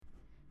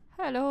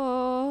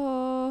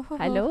Hallå!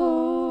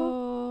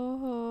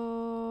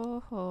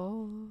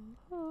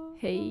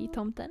 Hej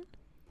tomten.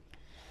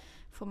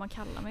 Får man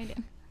kalla mig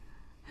det?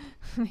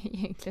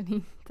 Egentligen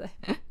inte.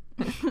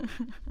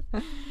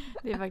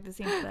 Det är faktiskt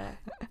inte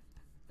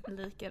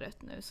lika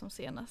rött nu som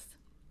senast.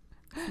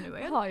 För nu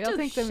har jag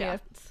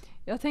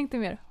jag tänkte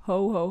mer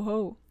ho ho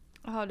ho.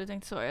 Jaha, du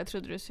tänkte så. Jag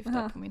trodde du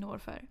syftade på min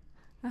hårfärg.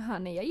 Jaha,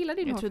 nej, jag gillar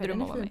din hårfärg. Jag trodde du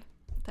mobbade mig.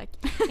 Tack.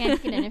 Jag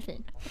tycker den är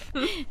fin.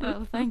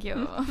 Well, thank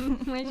you.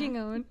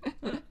 Varsågod.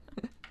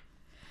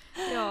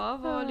 Ja,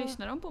 vad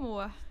lyssnar de på,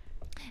 Moa?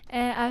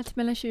 Allt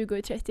mellan 20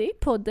 och 30.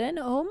 Podden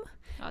om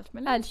Allt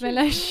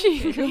mellan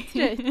 20 och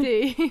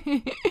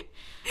 30.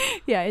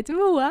 Jag heter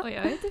Moa. Och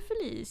jag heter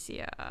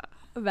Felicia.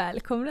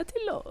 Välkomna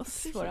till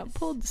oss, våran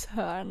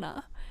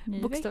poddshörna.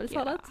 Bokstavligt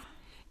talat.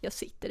 Jag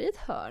sitter i ett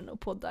hörn och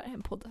poddar,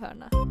 en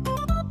poddhörna.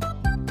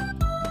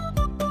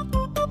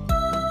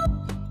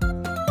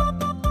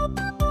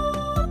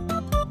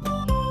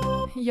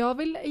 Jag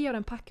vill göra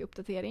en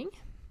packuppdatering.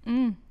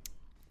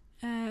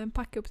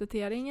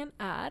 Packuppdateringen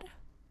är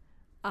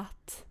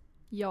att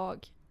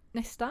jag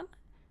nästan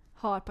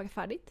har packat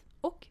färdigt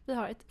och vi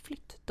har ett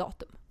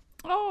flyttdatum.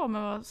 Ja,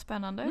 men vad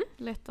spännande.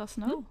 Let us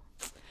know.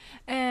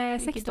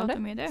 16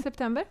 datum är det?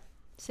 september.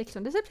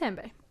 16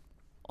 september.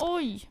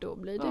 Oj! Då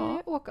blir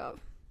det åka av.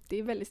 Det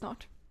är väldigt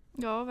snart.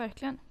 Ja,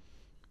 verkligen.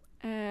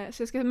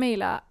 Så jag ska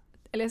mejla,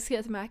 eller jag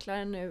ska till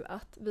mäklaren nu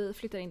att vi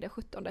flyttar in den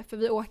 17. För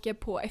vi åker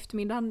på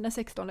eftermiddagen den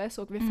 16.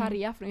 Så åker vi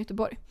färja från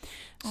Göteborg.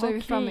 Så är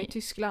vi framme i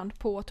Tyskland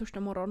på torsdag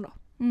morgon då.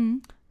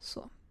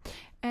 Så.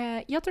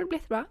 Jag tror det blir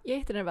jättebra. Jag är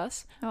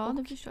jättenervös. Ja, och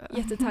det förstår jag.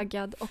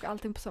 Jättetaggad och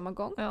allting på samma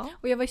gång. Ja.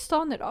 Och jag var i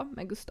stan idag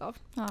med Gustav.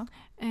 Ja.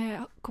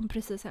 Kom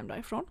precis hem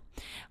därifrån.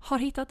 Har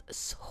hittat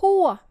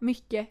så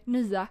mycket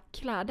nya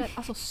kläder.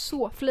 Alltså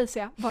så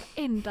Felicia.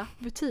 Varenda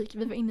butik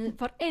vi var inne i.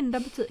 Varenda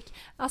butik.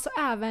 Alltså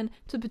även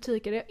typ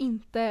butiker där jag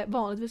inte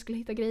vanligtvis skulle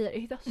hitta grejer. Jag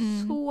hittade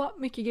så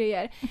mycket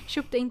grejer.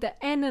 Köpte inte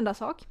en enda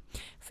sak.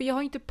 För jag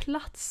har inte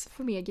plats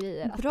för mer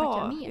grejer att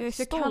packa mer. Jag är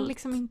så jag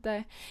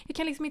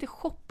kan liksom inte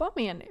shoppa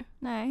mer nu.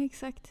 Nej,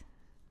 exakt.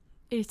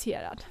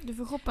 Irriterad. Du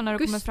får shoppa när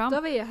du kommer fram.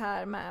 Gustav är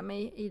här med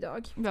mig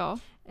idag. Ja.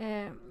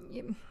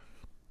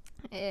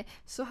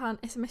 Så han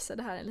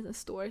smsade här en liten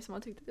story som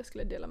han tyckte att jag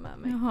skulle dela med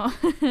mig. Jaha.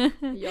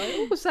 Jag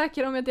är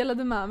osäker om jag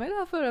delade med mig det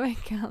här förra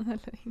veckan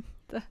eller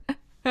inte.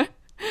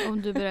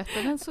 Om du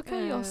berättar den så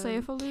kan jag säga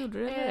ifall du gjorde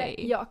det eller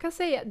ej. Jag kan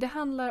säga, det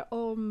handlar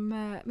om...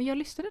 Men jag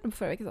lyssnade på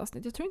förra veckans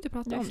avsnitt. Jag tror inte jag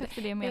pratade om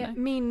det. Jag menar.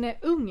 Min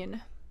ugn.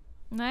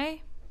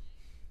 Nej.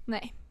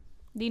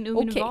 Din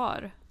ugn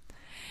var.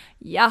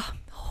 Ja,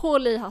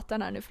 håll i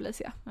hatten här nu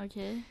Felicia.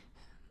 Okej.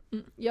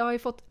 Jag har ju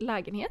fått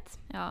lägenhet.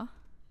 Ja.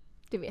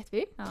 Det vet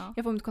vi. Ja.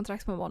 Jag får mitt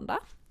kontrakt på måndag.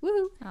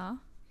 Woohoo! Ja.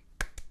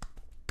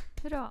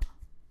 Bra.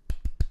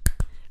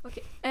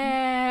 Okej.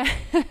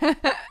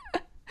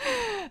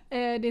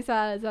 Det är så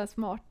här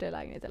smart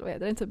lägenhet eller vad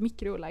heter det? En typ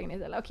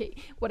mikrolägenhet eller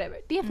whatever.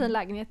 Det är en fin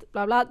lägenhet,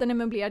 bla bla. Den är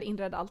möblerad,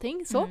 inredd,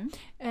 allting.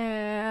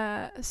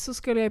 Så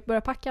skulle jag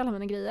börja packa alla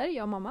mina grejer,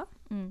 jag och mamma.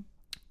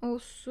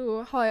 Och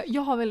så har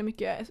jag har väldigt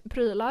mycket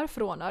prylar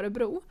från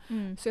Örebro.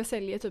 Så jag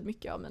säljer typ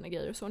mycket av mina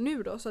grejer och så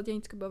nu då, så att jag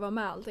inte ska behöva vara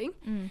med allting.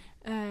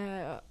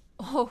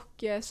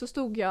 Och så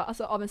stod jag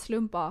alltså av en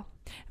slumpa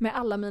med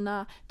alla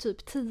mina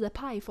typ 10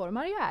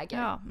 pajformar jag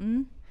äger. Ja.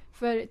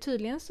 För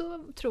tydligen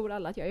så tror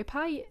alla att jag är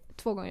paj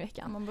 2 gånger i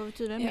veckan. Man behöver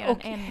tydligen mer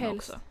än en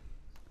också.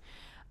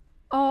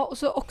 Ja, och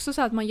så också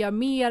så att man gör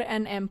mer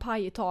än en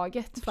paj i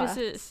taget.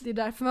 Precis. Det är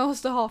därför man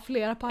måste ha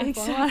flera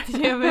pajformar.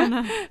 Exakt, jag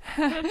menar.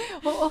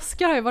 Och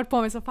Oskar har ju varit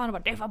på mig så fan och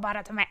bara, du får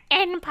bara ta med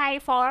en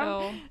pajform.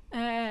 Ja.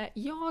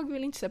 Jag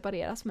vill inte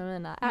separeras med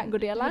mina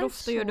ägodelar. Hur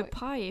ofta gör du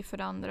paj för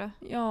det andra?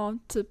 Ja,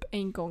 typ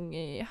en gång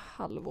i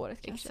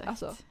halvåret kanske. Exakt.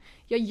 Alltså,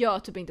 jag gör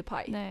typ inte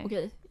paj. Nej.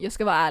 Okej, jag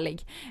ska vara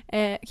ärlig.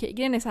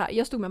 Grejen är så här,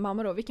 jag stod med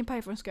mamma då, vilken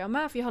pajform ska jag ha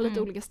med? För jag har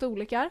lite olika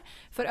storlekar.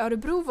 För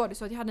Örebro var det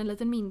så att jag hade en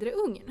liten mindre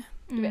ugn.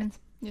 Du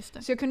vet. Just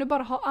det. Så jag kunde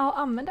bara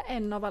använda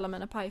en av alla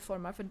mina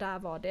pajformar, för där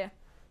var det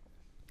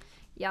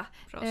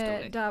bra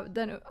storlek.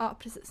 Ja,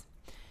 precis.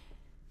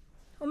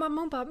 Och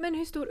mamma bara, men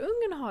hur stor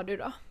ugn har du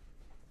då?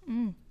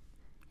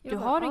 Du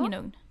har ingen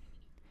ugn.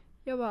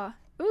 Jag bara,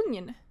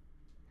 ugn?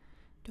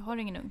 Du har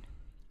ingen ugn.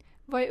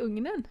 Vad är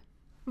ugnen?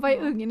 Vad är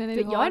ugnen?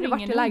 Jag har ändå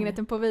varit i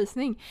lägenheten på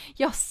visning.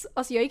 Jag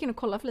gick in och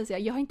kollade Felicia.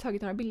 Jag har inte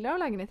tagit några bilder av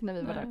lägenheten när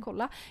vi var där och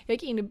kollade. Jag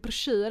gick in i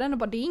broschyren och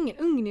bara, det är ingen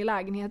ugn i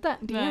lägenheten.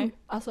 Det är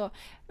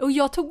och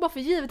jag tog bara för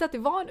givet att det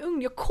var en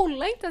ugn. Jag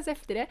kollade inte ens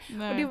efter det.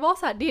 Nej. Och det var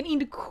så här, det är en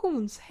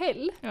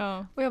induktionshäll.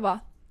 Ja. Och jag bara,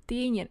 det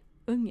är ingen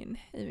ugn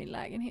i min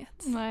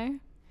lägenhet. Nej.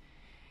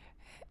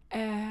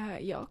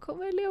 Jag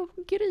kommer väl ihåg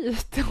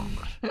grytor.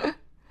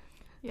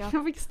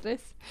 Jag fick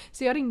stress.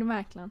 Så jag ringde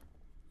mäklaren.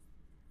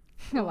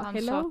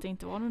 Han sa att det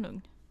inte var någon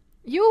ugn.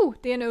 Jo,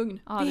 det är en ugn.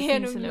 Ja, det är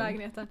en ugn i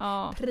lägenheten.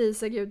 Ja.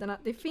 Prisa gudarna.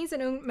 Det finns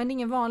en ugn, men det är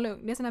ingen vanlig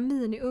ugn. Det är en sån här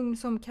mini-ugn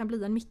som kan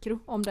bli en mikro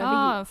om den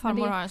vill.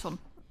 Farmor har en sån.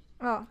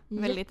 Ja,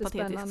 väldigt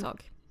patetisk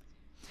sak.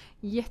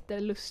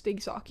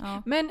 Jättelustig sak.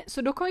 Ja. Men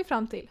så då kom vi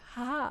fram till,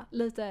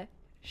 lite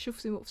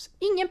tjofsimos.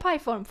 Ingen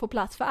pajform får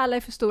plats för alla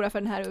är för stora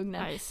för den här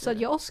ugnen. Så att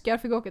jag och Oskar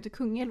fick åka till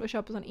Kungälv och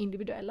köpa sån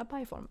individuella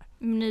pajformer.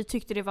 Men ni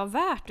tyckte det var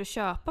värt att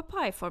köpa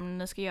pajform när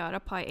ni ska göra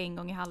paj en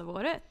gång i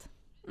halvåret?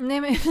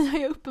 Nej, men vi har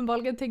ju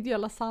uppenbarligen tänkt göra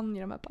lasagne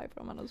i de här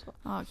pajformarna och så.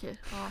 Okej.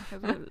 Ja,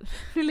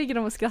 Nu ligger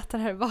de och skrattar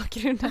här i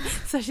bakgrunden.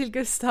 Särskilt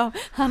Gustav,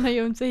 han har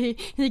gömt sig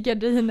i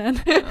gardinen.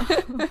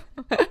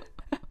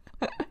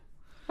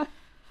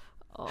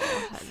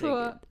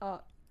 Så,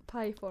 ja,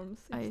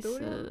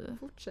 pajformshistorien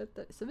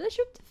fortsätter. Så vi har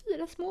köpt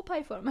 4 små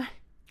pajformer.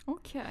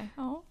 Okej.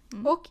 Ja.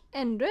 Och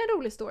ändå en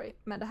rolig story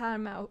med det här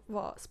med att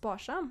vara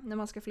sparsam när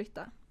man ska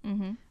flytta.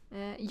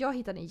 Jag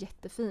hittade en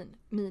jättefin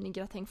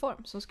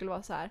mini-gratängform som skulle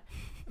vara så här.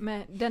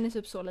 Men den är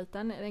typ så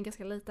liten, den är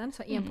ganska liten,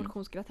 så en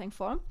portions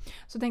gratängform.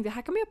 Så tänkte jag,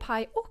 här kan man göra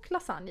paj och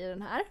lasagne i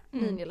den här.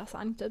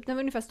 Mini-lasagne typ. Den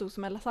var ungefär stor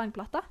som en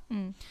lasagneplatta.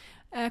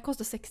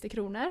 Kostar 60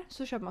 kronor,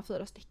 så köper man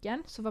 4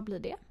 stycken. Så vad blir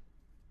det?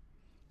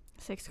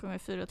 6 gånger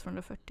 4,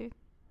 240.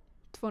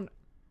 200.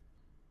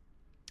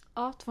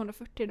 Ja,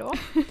 240 då.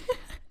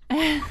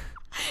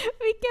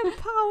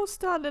 Vilken paus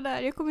du hade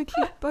där. Jag kommer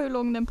klippa hur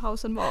lång den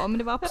pausen var. Men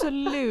det var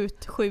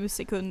absolut 7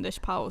 sekunders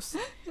paus.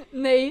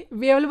 Nej,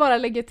 vi vill bara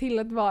lägga till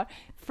att det var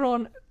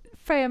från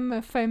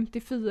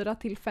 5.54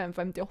 till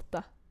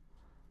 5.58.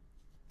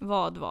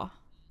 Vad var?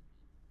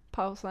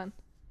 Pausen.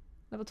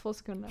 Det var 2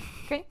 sekunder.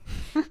 Okej?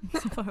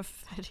 Det var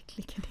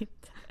verkligen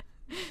inte.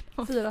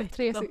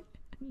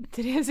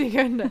 3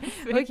 sekunder.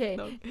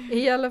 Okej,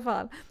 i alla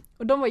fall.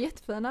 Och de var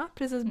jättefina.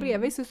 Precis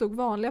bredvid så stod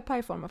vanliga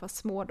pajformer fast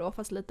små då,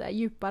 fast lite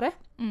djupare.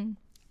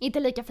 Inte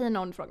lika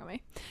fina om du frågar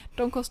mig.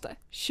 De kostar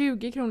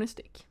 20 kronor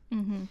styck.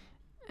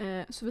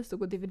 Så vi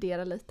stod och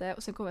dividerade lite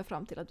och sen kom vi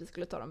fram till att vi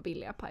skulle ta de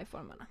billiga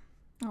pajformerna.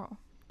 Ja,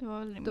 det var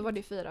väl då var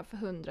det 4 för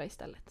 100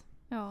 istället.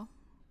 Ja,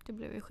 det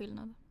blev ju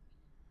skillnad.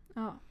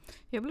 Ja.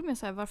 Jag blev mer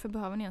så här, varför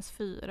behöver ni ens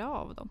 4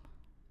 av dem?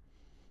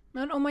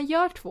 Men om man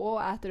gör 2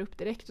 och äter upp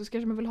direkt så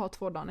kanske man vill ha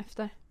 2 dagar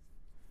efter.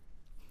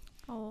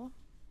 Ja,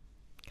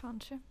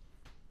 kanske.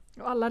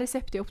 Och alla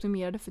recept är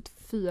optimerade för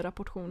 4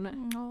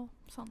 portioner. Ja,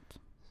 sant.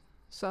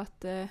 Så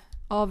att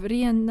av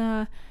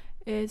rena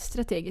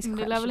strategisk skäl.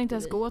 Det lär väl inte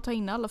ens gå att ta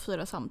in alla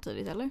 4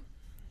 samtidigt, eller?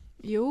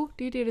 Jo,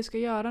 det är det ska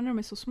göra när de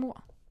är så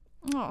små.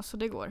 Ja, så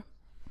det går.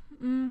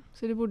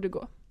 Så det borde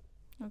gå.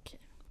 Okej.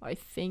 I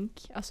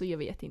think. Alltså jag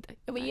vet inte.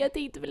 Jag vet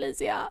inte,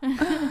 Felicia.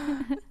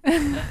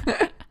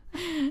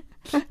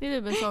 Det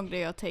är typ en sån grej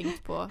jag har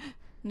tänkt på.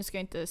 Nu ska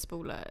jag inte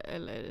spola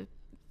eller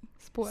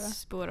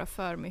spåra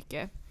för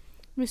mycket.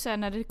 Men så här,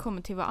 när det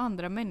kommer till vad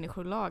andra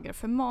människor lagar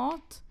för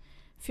mat.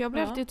 För jag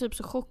blir alltid typ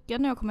så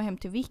chockad när jag kommer hem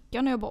till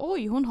Vickan och jag bara,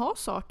 oj, hon har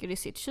saker i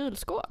sitt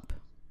kylskåp.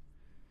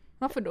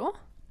 Varför då?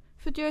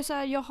 För att jag är så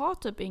här, jag har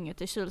typ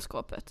inget i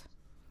kylskåpet.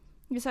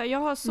 Det är så här, jag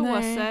har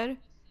såser.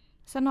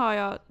 Sen har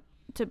jag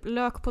typ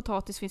lök och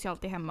potatis finns ju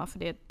alltid hemma för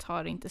det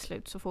tar inte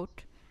slut så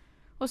fort.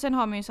 Och sen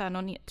har man ju så här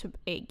någon typ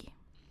ägg.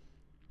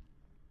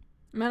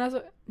 Men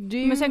alltså,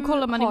 men sen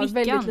kollar man har i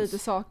Vickans. Väldigt lite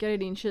saker i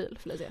din kyl,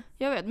 Felicia.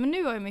 Jag vet, men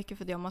nu har jag mycket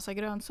för att jag har massa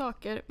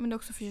grönsaker. Men det är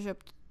också för att jag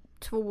köpt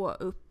 2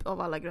 upp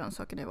av alla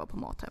grönsaker när jag var på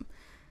Mathem.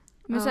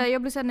 Men så här,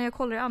 jag blir såhär när jag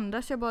kollar i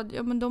andra så jag bara,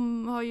 ja men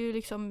de har ju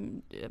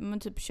liksom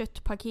typ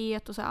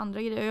köttpaket och så här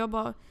andra grejer. Och jag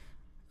bara,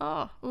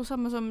 ja. Och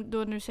samma som då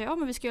när du säger, ja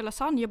men vi ska göra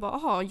lasagne. Jag bara,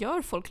 aha,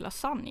 gör folk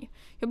lasagne?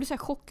 Jag blir så här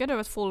chockad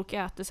över att folk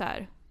äter så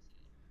här.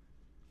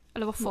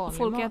 Eller vad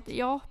folk äter.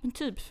 Ja, men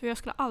typ. För jag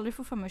skulle aldrig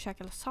få för mig att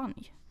käka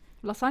lasagne.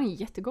 Lasagne är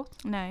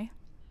jättegott. Nej.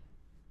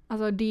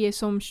 Alltså det är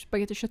som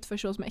spagetti och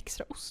köttfärssås med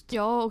extra ost.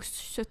 Ja, och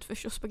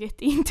köttfärs och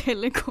spagetti är inte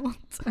heller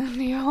gott.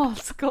 Det är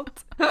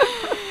asgott.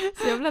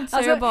 Så jag vill inte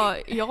säga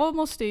jag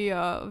måste ju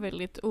göra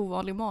väldigt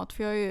ovanlig mat.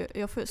 För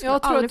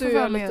jag tror att du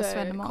gör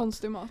lite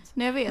konstig mat.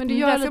 Nej, jag vet. Men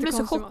jag blir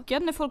så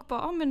chockad när folk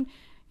bara, men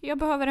jag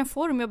behöver en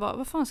form. Jag bara,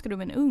 vad fan ska du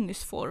med en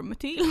ugnsform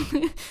till?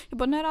 Jag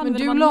bara, när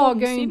använder man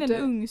någonsin en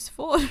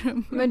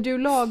ugnsform? Men du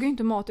lagar ju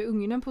inte mat i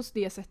ugnen på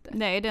det sättet.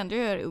 Nej, det enda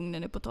jag gör i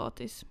ugnen är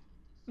potatis.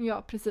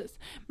 Ja, precis.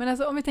 Men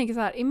alltså om vi tänker så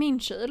här, i min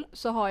kyl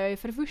så har jag ju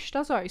för det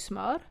första så har jag ju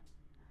smör.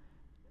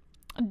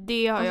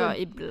 Det har jag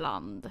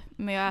ibland.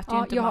 Men jag äter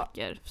ju inte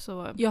mackor.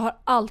 Så. Jag har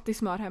alltid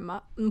smör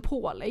hemma.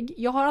 Pålägg.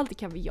 Jag har alltid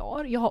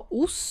kaviar. Jag har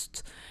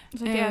ost.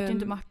 Så jag äter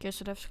inte mackor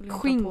så därför skulle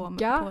jag inte ha på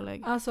med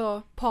pålägg.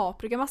 Alltså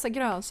paprika, massa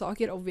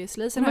grönsaker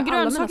obviously. Sen men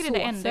grönsaker är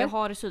det enda jag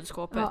har i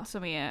kylskåpet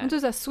som är... Men typ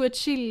såhär sweet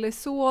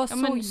chili-sås, ja,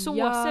 men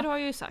såser har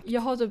jag ju sagt.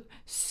 Jag har typ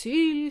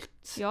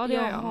sylt. Ja, det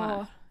har jag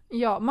med.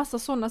 Ja, massa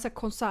sådana så här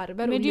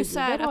konserver. Men det är ju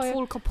såhär att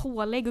folk har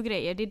pålägg och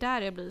grejer. Det är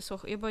där jag blir så...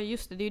 Jag bara,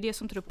 just det är ju det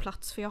som tar upp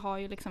plats. För jag har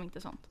ju liksom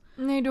inte sånt.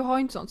 Nej, du har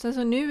ju inte sånt. Sen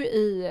så nu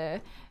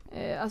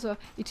alltså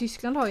i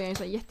Tyskland har jag en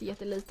sån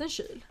jätteliten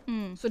kyl.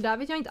 Så där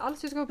vet jag inte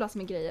alls hur jag ska ha plats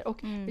med grejer.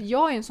 Och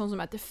jag är en sån som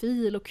äter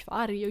fil och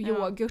kvarg och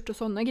yoghurt och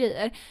såna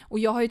grejer. Och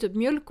jag har ju typ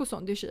mjölk och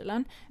sånt i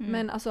kylen.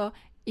 Men alltså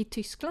i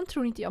Tyskland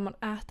tror inte jag man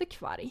äter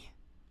kvarg.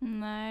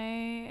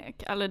 Nej,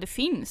 eller det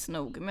finns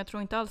nog. Men jag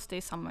tror inte alls det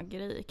är samma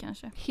grej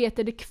kanske.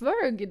 Heter det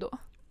kvarg då?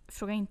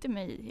 Fråga inte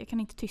mig. Jag kan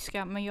inte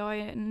tyska. Men jag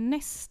är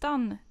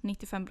nästan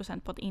 95%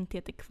 på att det inte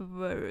heter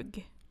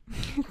kvarg.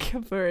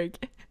 Kvarg.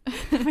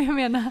 Men jag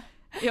menar...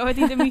 Jag vet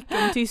inte mycket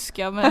om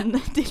tyska,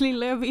 men det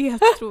lilla jag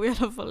vet tror jag i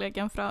alla fall jag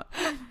kan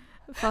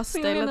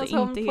fastställa att det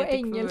inte på heter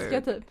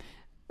engelska quirk. typ.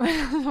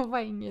 På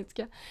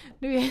engelska.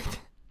 Du vet,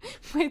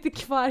 vad heter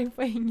kvarg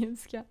på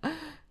engelska?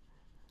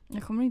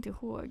 Jag kommer inte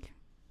ihåg.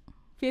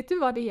 Vet du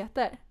vad det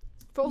heter?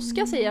 För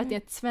Oskar säger att det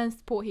är ett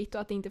svenskt påhitt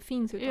och att det inte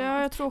finns utomlands.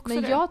 Ja, jag tror också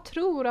men det. jag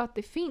tror att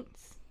det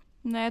finns.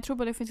 Nej, jag tror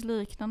bara det finns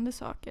liknande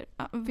saker.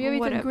 För jag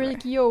vet att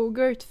Greek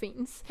yoghurt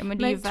finns. Ja, men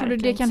det är ju tror du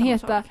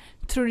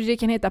det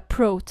kan heta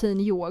protein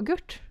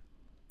yoghurt?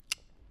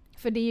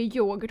 För det är ju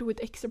yoghurt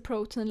with extra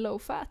protein, low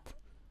fat.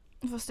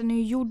 Fast den är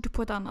ju gjord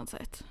på ett annat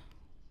sätt.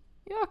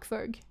 Ja,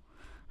 kvörg.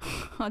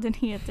 Ja, den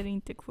heter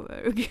inte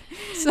quirk.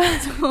 Så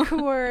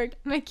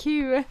quirk med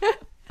Q.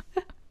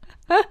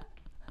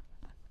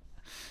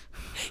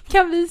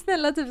 Kan vi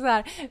snälla typ så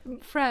här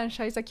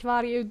franchisea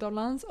kvarg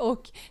utomlands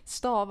och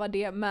stava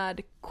det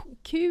med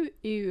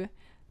Q-U-R-G?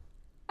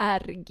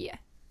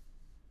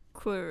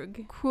 Quirk.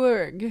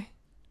 Quirg.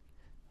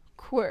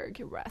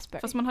 Quirg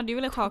raspberry. Fast man hade ju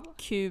velat ha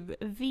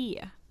QV.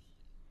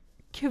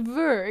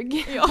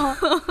 Kvörg. Ja.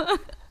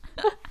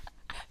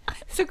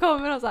 Så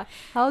kommer de så här,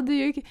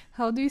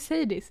 how do you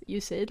say this?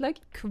 You say it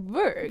like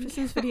kvörg.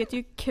 Precis, för det heter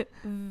ju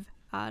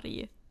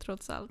kvarg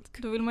trots allt.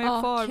 Då vill man ju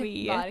ha kvar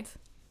V.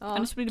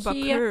 Annars blir det bara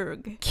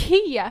quirk.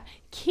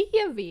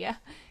 KV.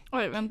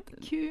 Oj, vänta.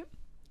 Q.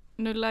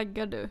 Nu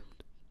laggar du.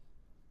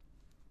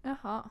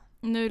 Jaha.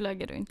 Nu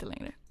laggar du inte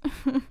längre.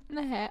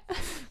 Nej.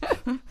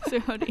 Så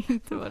jag hörde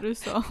inte vad du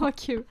sa. Vad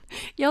kul.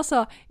 Jag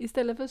sa,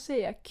 istället för att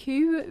säga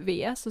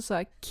QV så sa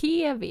jag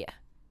KV.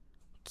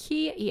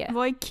 KE.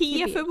 Vad är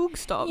K för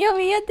bokstav? Jag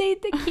vet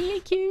inte,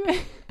 KQ.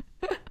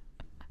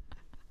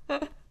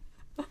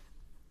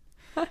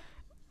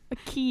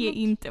 K är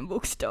inte en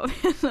bokstav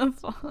i alla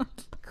fall.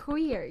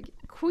 Queer.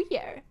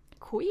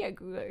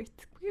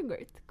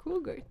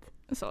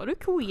 Sa du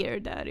queer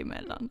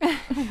däremellan?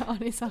 Ja,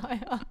 det sa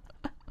jag.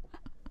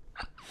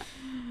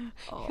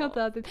 Jag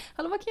har ätit.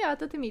 Hallå, vad kan jag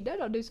äta till middag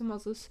då? Du som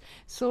har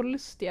så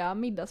lustiga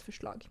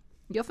middagsförslag.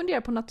 Jag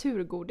funderar på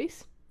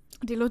naturgodis.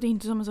 Det låter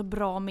inte som en så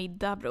bra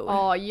middag, bror.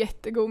 Ja,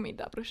 jättegod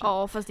middag, brorsan.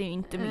 Ja, fast det är ju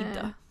inte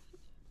middag.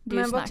 Det är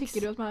men ju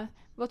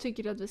vad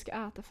tycker du att vi ska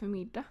äta för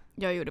middag?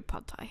 Jag gjorde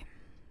pad thai.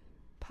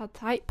 Pad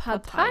thai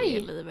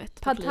är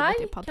livet. Pad thai?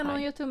 Livet är pad Kan thai.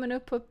 någon göra tummen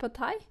upp på pad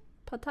thai?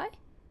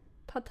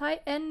 Pad thai,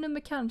 en nummer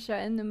kanske,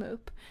 en nummer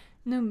upp.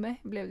 Nummer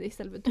blev det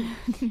istället för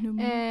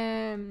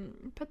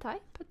pad thai.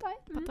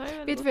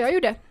 Vet du vad jag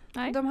gjorde?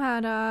 Nej. De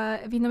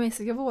här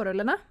vietnamesiska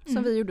vårrullarna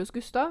som vi gjorde hos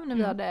Gustav när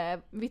vi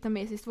hade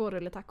vietnamesiskt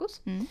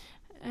vårrulletacos.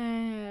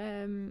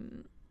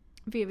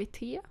 VVT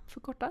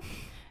förkortat.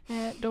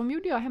 De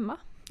gjorde jag hemma.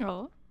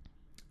 Ja.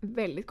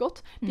 Väldigt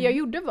gott. Det jag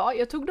gjorde var,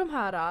 jag tog de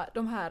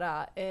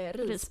här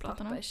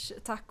rispappers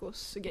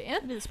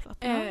tacos-grejen.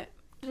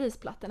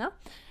 Risplattorna.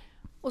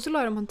 Och så la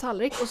jag dem på en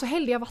tallrik och så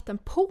hällde jag vatten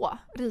på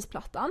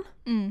risplattan.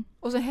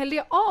 Och så hällde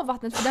jag av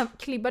vattnet, för den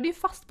klibbade ju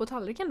fast på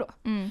tallriken då.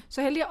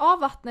 Så hällde jag av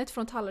vattnet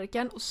från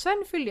tallriken och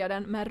sen fyllde jag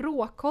den med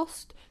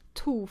råkost,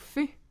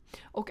 tofu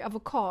och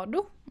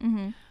avokado.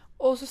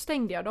 Och så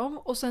stängde jag dem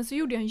och sen så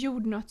gjorde jag en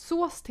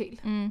jordnötssås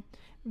till.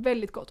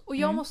 Väldigt gott. Och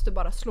jag måste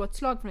bara slå ett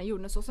slag på den här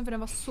jordnötssåsen för den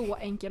var så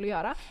enkel att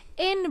göra.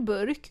 En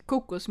burk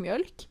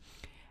kokosmjölk.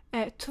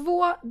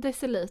 2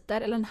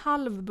 deciliter eller en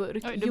halv burk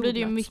jordnötssmör. Då blir det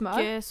ju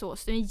mycket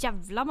sås. Det är en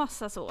jävla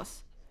massa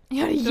sås.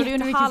 Ja, det är då är det ju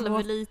en halv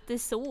sås. liter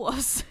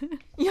sås.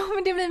 Ja,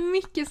 men det blir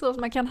mycket sås.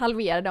 Man kan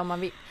halvera det om man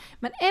vill.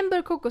 Men en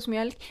burk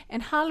kokosmjölk,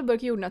 en halv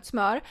burk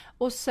jordnötssmör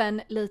och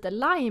sen lite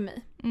lime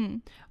i.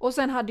 Och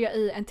sen hade jag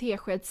i en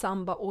tesked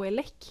samba och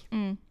elek.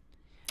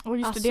 Och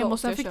just det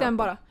måste sen jag fick köpa. den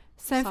bara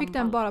Sen fick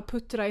den bara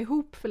puttra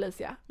ihop,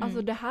 Felicia.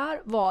 Alltså det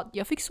här var...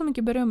 Jag fick så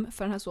mycket beröm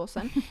för den här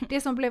såsen.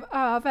 Det som blev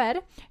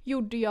över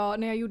gjorde jag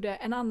när jag gjorde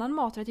en annan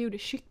maträtt. Jag gjorde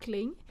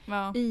kyckling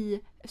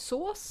i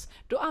sås.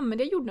 Då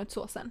använde jag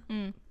jordnötssåsen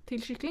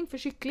till kyckling. För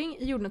kyckling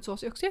i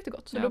jordnötssås är också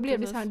jättegott. Så då blev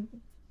det så här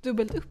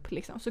dubbelt upp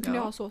liksom. Så kunde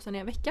jag ha såsen i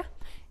en vecka.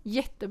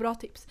 Jättebra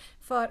tips.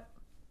 För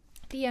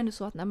det är ändå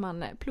så att när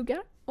man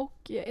pluggar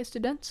och är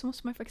student så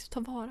måste man faktiskt ta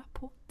vara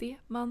på det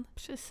man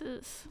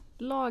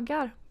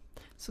lagar.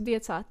 Så det är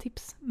ett så här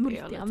tips. Det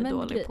är jag lite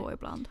dålig på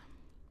ibland.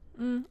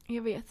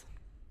 Jag vet.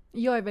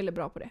 Jag är väldigt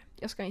bra på det.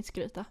 Jag ska inte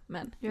skryta,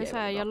 men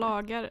jag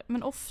lagar,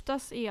 men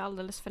oftast är jag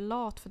alldeles för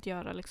lat för att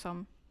göra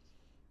liksom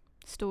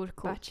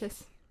storkok.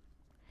 Batches.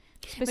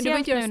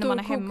 Speciellt nu när man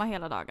är hemma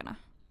hela dagarna.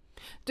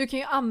 Du kan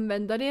ju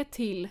använda det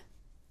till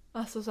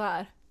alltså så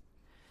här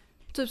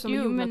typ som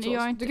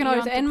jordnötssås. Du kan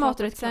ha en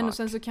maträtt sen och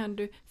sen så kan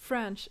du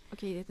förlåt.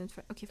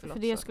 För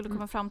det jag skulle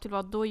komma fram till var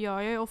att då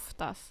gör jag ju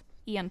oftast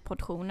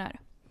enportioner.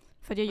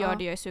 För att jag gör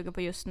det jag är sugen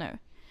på just nu.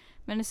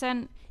 Men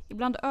sen,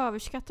 ibland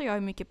överskattar jag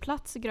hur mycket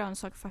plats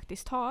grönsaker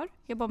faktiskt har.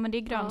 Jag bara, men det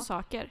är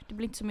grönsaker. Det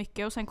blir inte så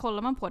mycket. Och sen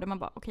kollar man på det, man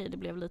bara, okej, det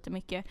blev lite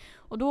mycket.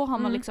 Och då har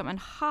man liksom en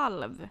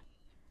halv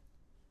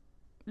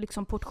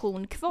liksom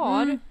portion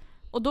kvar.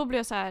 Och då blir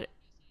jag så här,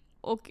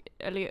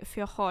 för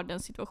jag har den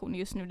situationen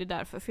just nu, det är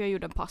därför. För jag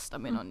gjorde en pasta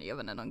med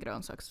någon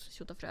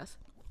grönsaks-tjotafräs.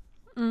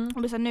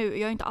 Och det är så här, nu,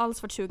 jag har inte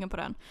alls varit sugen på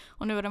den.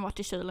 Och nu har den varit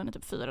i kylen i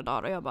typ 4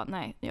 dagar. Och jag bara,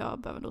 nej, jag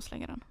behöver då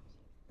slänga den.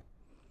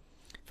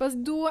 Fast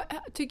då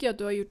tycker jag att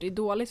du har gjort det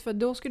dåligt, för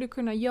då ska du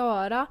kunna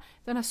göra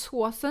den här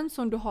såsen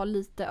som du har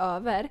lite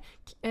över,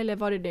 eller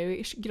vad det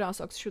är,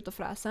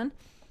 grönsaksköttfräsen.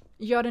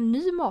 Gör en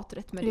ny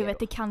maträtt med det. Jag vet,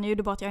 det kan ju,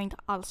 det bara att jag inte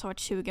alls har varit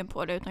sugen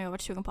på det, utan jag har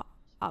varit sugen på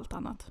allt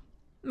annat.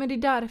 Men det är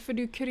därför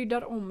du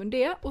kryddar om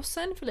det. Och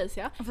sen,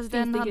 Felicia, fast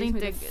den hade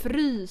inte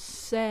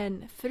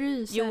frysen.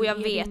 Jo, jag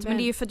vet, men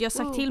det är ju för att jag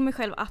har sagt till mig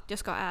själv att jag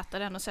ska äta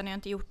den, och sen har jag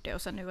inte gjort det,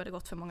 och sen nu har det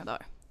gått för många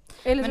dagar.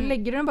 Eller så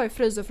lägger du den bara i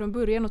frysen från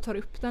början och tar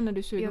upp den när du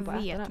är sugen på att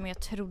äta den. Jag vet, men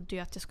jag trodde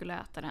ju att jag skulle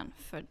äta den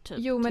för typ.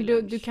 Jo, men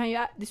du kan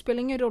ju, det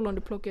spelar ingen roll om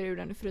du plockar ur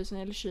den i frysen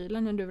eller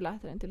kylen när du vill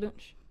äta den till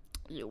lunch.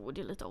 Jo,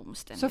 det är lite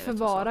omständigt. Så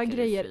förvara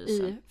grejer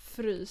i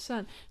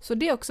frysen. Så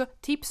det är också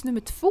tips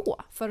nummer 2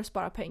 för att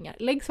spara pengar.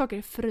 Lägg saker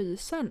i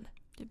frysen.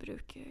 Det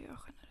brukar jag göra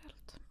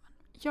generellt.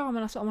 Ja,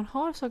 men alltså om man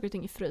har saker och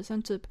ting i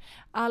frysen, typ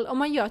om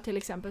man gör till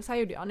exempel, så här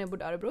gjorde jag när jag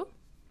bodde i Örebro.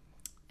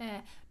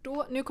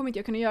 Nu kommer inte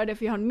jag kunna göra det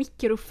för jag har en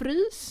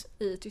mikrofrys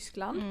i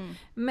Tyskland.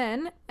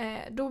 Men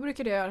då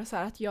brukade jag göra så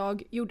här att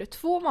jag gjorde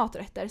 2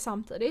 maträtter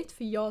samtidigt,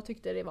 för jag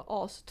tyckte det var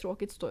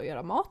astråkigt att stå och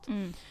göra mat.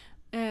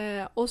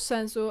 Och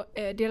sen så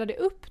delade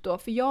jag upp då,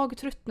 för jag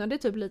tröttnade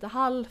typ lite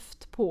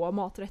halvt på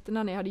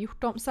maträtterna när jag hade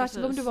gjort dem.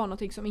 Särskilt om det var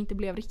något som inte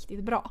blev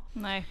riktigt bra.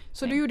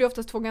 Så då gjorde jag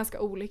oftast 2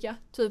 ganska olika.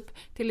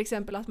 Typ till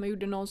exempel att man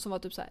gjorde någon som var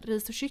typ så här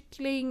ris och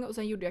kyckling, och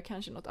sen gjorde jag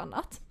kanske något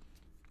annat.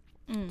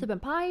 Typ en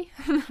paj.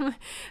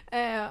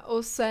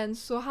 Och sen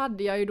så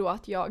hade jag ju då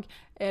att jag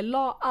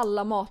la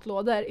alla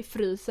matlådor i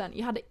frysen.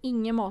 Jag hade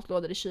inga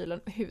matlådor i kylen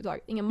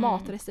överhuvudtaget. Inga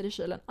matrester i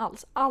kylen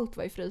alls. Allt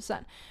var i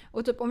frysen.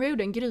 Och typ om jag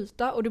gjorde en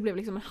gryta och det blev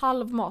liksom en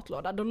halv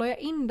matlåda, då la jag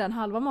in den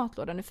halva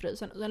matlådan i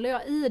frysen. Och sen la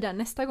jag i den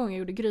nästa gång jag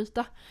gjorde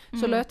gryta.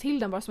 Så la jag till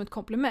den bara som ett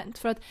komplement.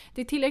 För att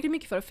det är tillräckligt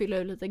mycket för att fylla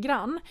ut lite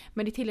grann,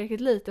 men det är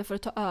tillräckligt lite för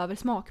att ta över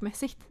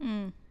smakmässigt.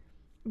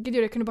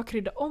 Jag kunde bara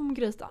krydda om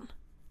grytan.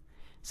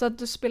 Så att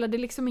det spelade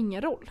liksom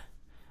ingen roll.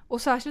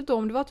 Och särskilt då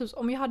om det var typ,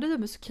 om jag hade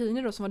typ en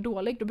zucchini då som var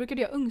dålig, då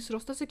brukade jag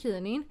ugnsrosta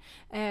zucchinin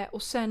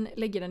och sen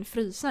lägga den i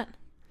frysen.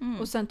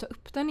 Och sen ta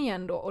upp den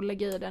igen då och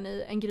lägga i den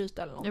i en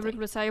gryta eller någonting. Jag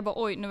brukade säga bara,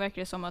 oj, nu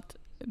verkar det som att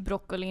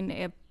broccolin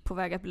är på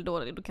väg att bli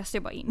dålig. Då kastar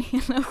jag bara in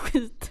hela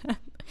skiten.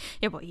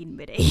 Jag bara, in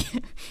med dig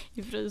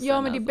i frysen.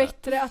 Ja, men det är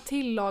bättre att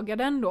tillaga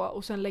den då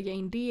och sen lägga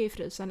in det i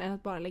frysen än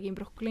att bara lägga in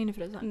broccolin i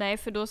frysen. Nej,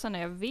 för då sen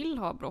när jag vill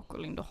ha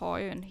broccolin, då har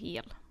jag ju en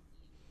hel.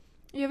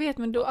 Jag vet,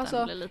 men då,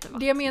 alltså,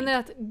 det jag menar är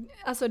att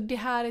alltså, det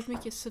här är ett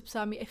mycket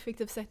så mer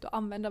effektivt sätt att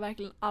använda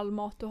verkligen all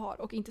mat du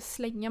har och inte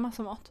slänga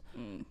massa mat.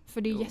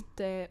 För det är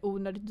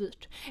jätteonödigt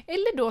dyrt.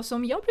 Eller då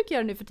som jag brukar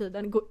göra nu för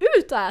tiden, gå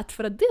ut och ät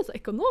för att det är så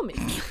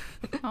ekonomiskt.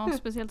 Ja,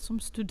 speciellt som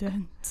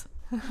student.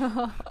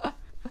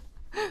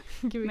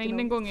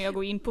 Mängden gånger jag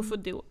går in på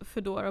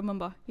Foodora och man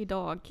bara,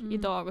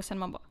 idag och sen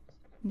man bara,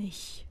 nej,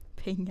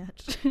 pengar.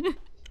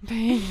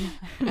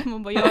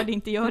 Man bara,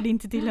 gör det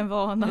inte till en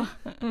vana.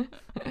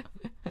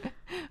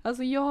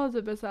 Alltså jag har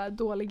typ en så här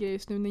dålig grej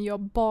just nu när jag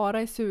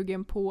bara är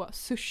sugen på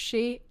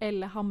sushi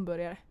eller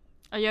hamburgare.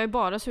 Ja, jag är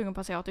bara sugen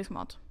på asiatisk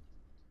mat.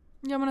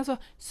 Ja, men alltså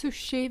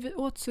sushi, vi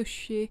åt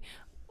sushi.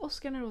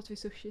 Oskar, när åt vi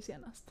sushi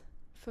senast?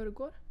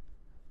 Förrgår?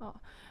 Ja,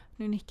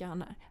 nu nickar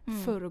han här.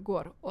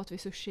 Förrgår åt vi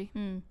sushi.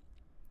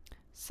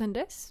 Sen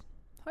dess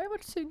har jag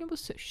varit sugen på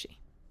sushi.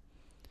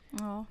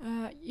 Ja.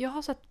 Jag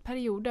har sett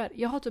perioder.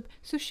 Jag har typ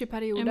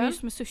sushi-perioden. Ja, men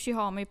just med sushi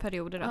har man ju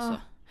perioder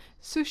alltså.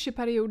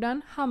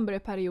 Sushi-perioden,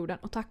 hamburgerperioden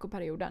och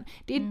taco-perioden.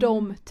 Det är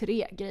de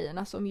 3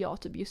 grejerna som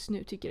jag typ just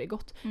nu tycker är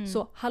gott.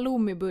 Så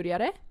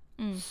halloumi-burgare,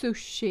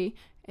 sushi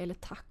eller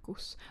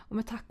tacos. Och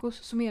med tacos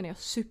så menar jag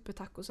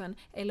supertacosen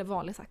eller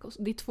vanlig tacos.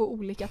 Det är 2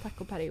 olika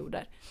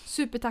tacoperioder.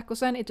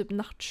 Supertacosen är typ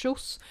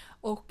nachos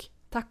och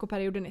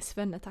tacoperioden är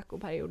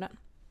svennetacoperioden.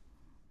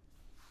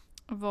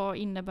 Vad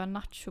innebär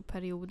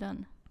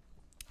nachoperioden?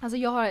 Alltså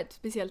jag har ett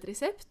speciellt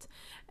recept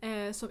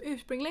som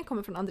ursprungligen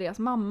kommer från Andreas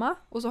mamma,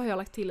 och så har jag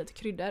lagt till lite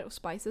kryddor och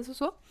spices och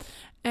så.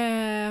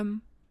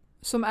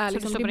 Som är så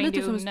liksom, du det blir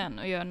typ i ugnen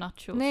och gör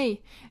nachos?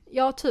 Nej,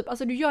 ja typ,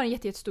 alltså du gör en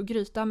jättestor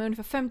gryta med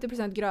ungefär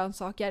 50%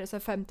 grönsaker och så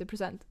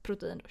 50%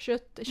 protein.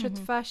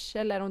 Köttfärs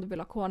eller om du vill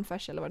ha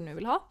cornfärs eller vad du nu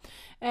vill ha.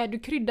 Du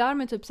kryddar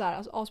med typ så här,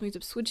 alltså asmycket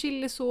typ sweet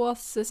chili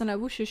sås, sån här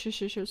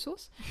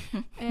worcestershire-sås.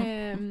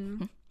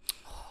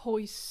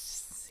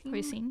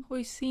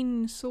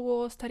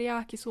 Hoisinsås,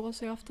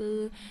 teriyaki-sås har jag haft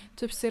i,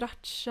 typ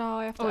sriracha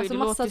har jag haft. Oj, alltså det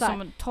massa låter där.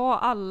 som, ta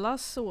alla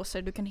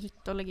såser du kan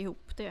hitta och lägga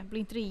ihop det. Blir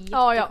inte det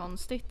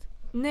jättekonstigt?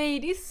 Nej,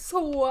 det är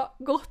så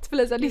gott,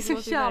 Felicia. Det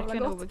är så jävla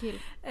gott.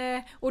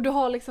 Och du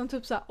har liksom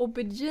typ så här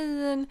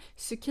aubergine,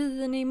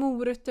 zucchini,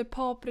 morötter,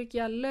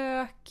 paprika,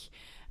 lök.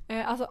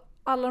 Alltså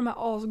alla de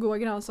här asgoda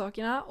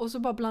grönsakerna. Och så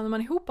bara blandar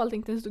man ihop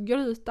allting till en stor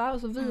gryta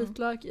och så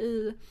vitlök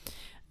i.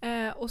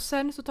 Och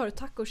sen så tar du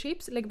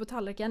tacochips, lägger på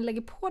tallriken,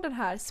 lägger på den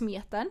här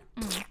smeten.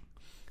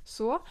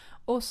 Så.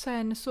 Och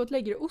sen så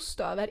lägger du ost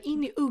över,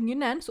 in i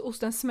ugnen så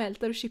osten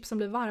smälter och chipsen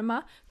blir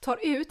varma. Tar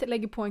ut,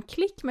 lägger på en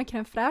klick med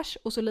crème fraîche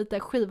och så lite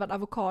skivad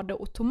avokado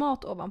och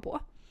tomat ovanpå.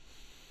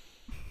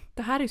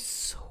 Det här är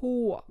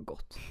så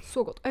gott.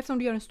 Så gott. Eftersom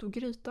du gör en stor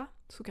gryta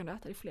så kan du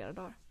äta det i flera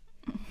dagar.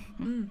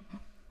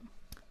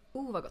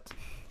 Vad gott.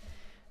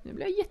 Nu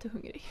blir jag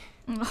jättehungrig.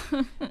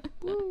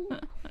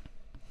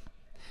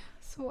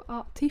 Så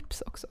ja,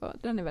 tips också.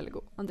 Den är väldigt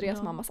god.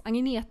 Andreas mammas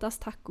Agnetas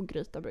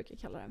tacogryta brukar jag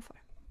kalla den för.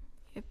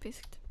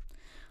 Episkt.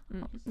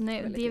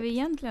 Nej, det vi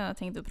egentligen har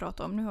tänkt att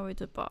prata om, nu har vi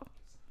typ bara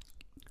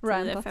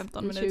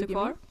 10-15 minuter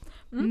kvar.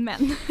 Men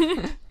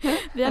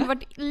vi har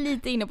varit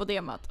lite inne på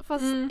temat,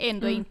 fast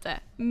ändå inte.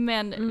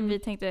 Men vi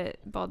tänkte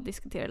bara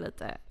diskutera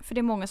lite, för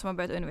det är många som har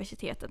börjat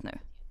universitetet nu.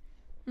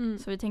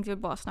 Så vi tänkte väl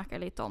bara snacka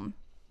lite om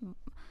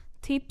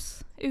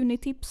tips,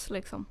 unitips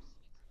liksom.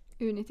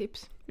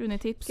 Unitips.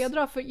 Ska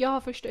jag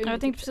har första unitips.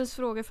 Jag tänkte precis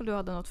fråga för du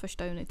hade något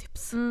första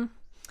unitips.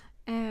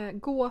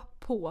 Gå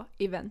på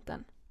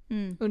eventen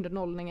under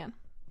nollningen.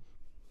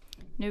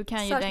 Nu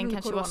kan ju den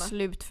kanske vara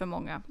slut för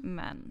många,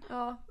 men...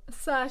 Ja,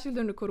 särskilt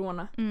under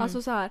corona.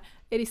 Alltså så här,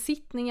 är det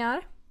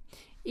sittningar?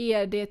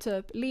 Är det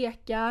typ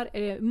lekar?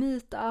 Är det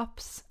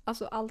meetups?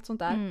 Alltså allt sånt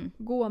där.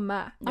 Gå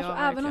med. Alltså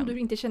även om du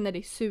inte känner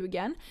dig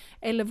sugen,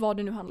 eller vad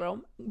det nu handlar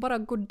om. Bara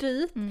gå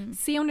dit,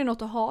 se om det är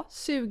något att ha.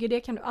 Suger det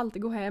kan du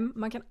alltid gå hem.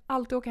 Man kan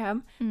alltid åka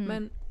hem.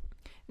 Men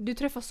du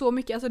träffar så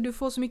mycket, alltså du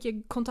får så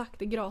mycket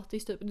kontakter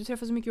gratis typ. Du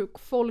träffar så mycket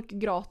folk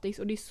gratis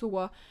och det är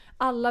så,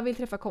 alla vill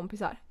träffa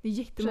kompisar. Det är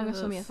jättemånga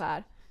som är så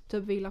här,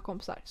 typ vill ha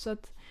kompisar. Så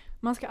att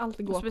man ska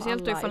alltid gå på alla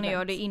speciellt ifall ni events.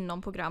 gör det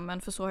inom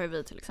programmen, för så har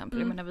vi till exempel.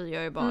 Jag menar, vi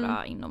gör ju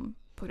bara inom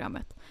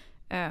programmet.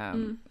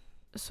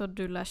 Så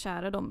du lär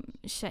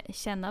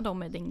känna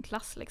dem i din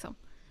klass liksom.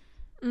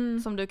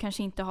 Som du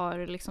kanske inte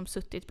har liksom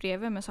suttit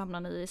bredvid, men samlar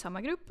ni i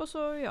samma grupp och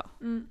så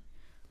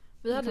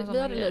Vi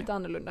hade lite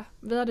annorlunda.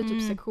 Vi hade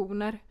typ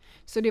sektioner.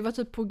 Så det var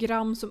typ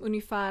program som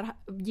ungefär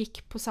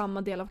gick på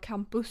samma del av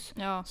campus.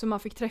 Ja. Så man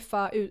fick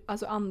träffa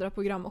alltså andra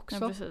program också.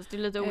 Ja, precis. Det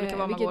är lite olika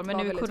var man går. Men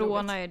nu i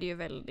corona är det ju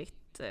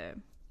väldigt...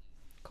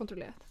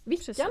 kontrollerat.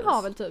 Vickan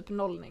har väl typ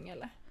nollning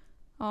eller?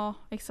 Ja,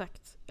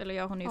 exakt.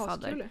 Eller hon är ju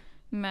fadder.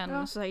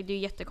 Men så är det ju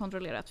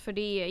jättekontrollerat. För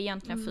det är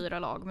egentligen 4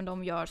 lag. Men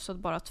de gör så att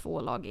bara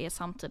 2 lag är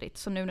samtidigt.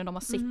 Så nu när de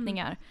har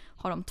sittningar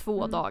har de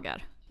 2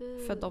 dagar.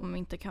 För att de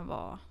inte kan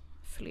vara...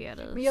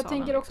 Men jag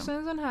tänker också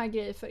en sån här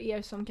grej för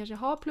er som kanske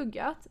har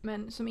pluggat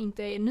men som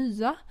inte är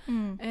nya.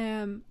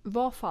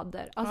 Var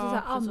fadder. Alltså så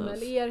här,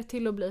 anmäl er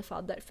till att bli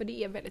fadder, för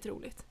det är väldigt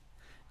roligt.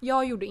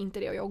 Jag gjorde inte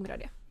det och jag ångrar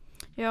det.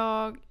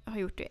 Jag har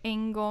gjort det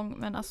en gång,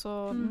 men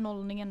alltså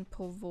nollningen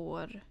på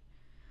vår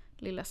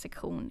lilla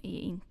sektion är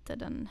inte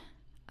den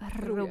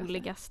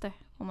roligaste,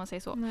 om man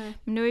säger så. Nej.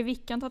 Men nu har ju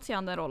Vickan tagit sig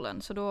an den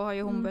rollen, så då har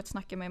ju hon börjat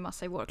snacka med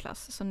massa i vår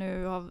klass. Så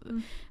nu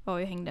var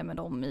jag hängde med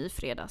dem i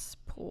fredags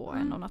på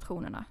en av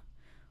nationerna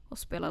och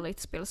spelade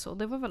lite spel, så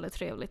det var väldigt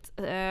trevligt.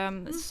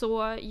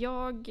 Så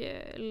jag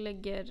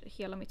lägger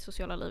hela mitt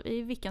sociala liv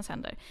i Vickans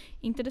händer.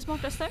 Inte det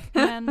smartaste,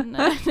 men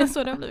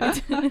så det har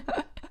blivit.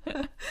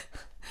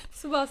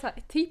 Så bara så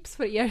här, tips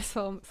för er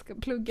som ska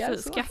plugga.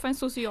 Så skaffa en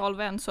social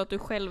vän så att du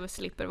själv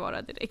slipper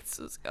vara direkt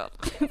social.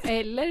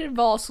 Eller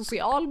var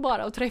social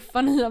bara och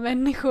träffa nya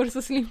människor,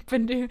 så slipper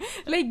du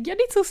lägga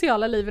ditt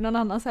sociala liv i någon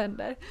annans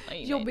händer.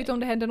 Jobbigt om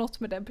det händer något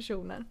med den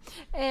personen.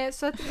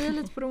 Så att vi är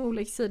lite på de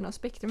olika sidorna av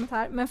spektrumet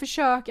här. Men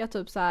försök att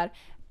typ så här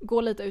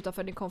gå lite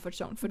utanför din comfort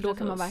zone, för då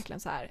kan man verkligen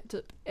så här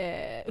typ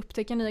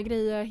upptäcka nya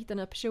grejer, hitta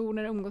nya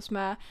personer, umgås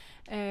med.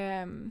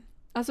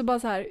 Alltså bara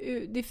så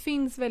här, det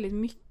finns väldigt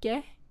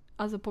mycket.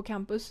 Alltså på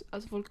campus,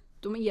 alltså folk,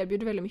 de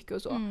erbjuder väldigt mycket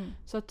och så.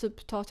 Så att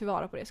typ ta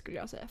tillvara på det skulle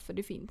jag säga. För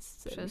det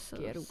finns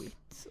mycket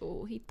roligt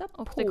att hitta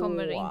på. Och det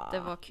kommer inte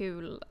vara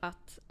kul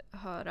att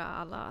höra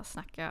alla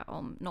snacka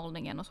om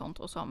nollningen och sånt.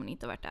 Och så har man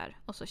inte varit där.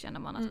 Och så känner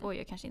man att oj,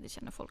 jag kanske inte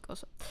känner folk. Och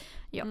så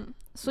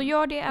så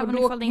gör det även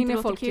ifall det inte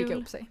låter kul.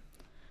 Upp sig.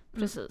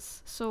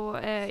 Precis. Så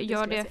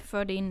gör det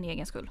för din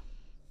egen skull.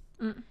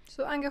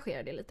 Så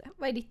engagera dig lite.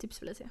 Vad är ditt tips,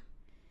 Felicia?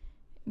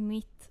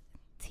 Mitt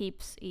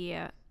tips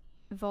är: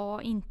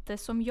 var inte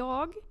som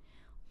jag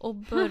och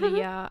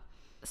börja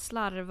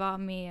slarva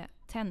med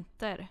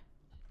tentor.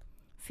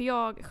 För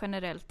jag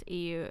generellt är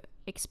ju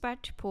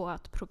expert på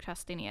att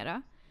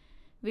prokrastinera.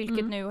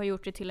 Vilket nu har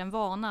gjort det till en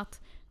vana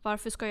att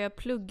varför ska jag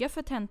plugga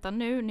för tentan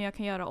nu när jag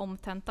kan göra om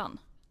tentan?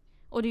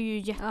 Och det är ju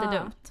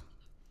jättedumt.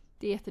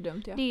 Det är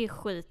jättedumt, ja. Det är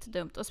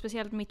skitdumt. Och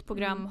speciellt mitt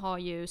program har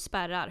ju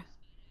spärrar.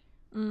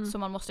 Så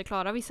man måste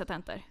klara vissa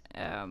tentor.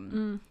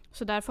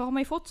 Så därför har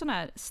man ju fått såna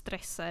här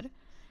stresser.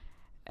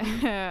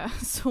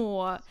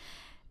 Så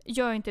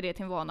gör inte det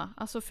till en vana.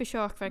 Alltså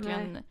försök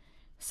verkligen. Nej.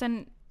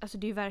 Sen, alltså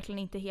det är ju verkligen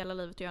inte hela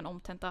livet att göra en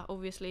omtenta.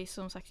 Obviously,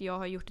 som sagt, jag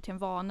har gjort det till en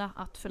vana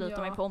att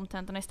förlita mig på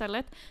omtentorna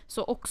istället.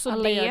 Så också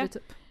alla det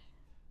typ.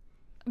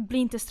 Bli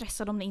inte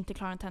stressad om ni inte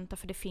klarar en tenta,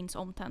 för det finns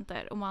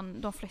omtentor. Och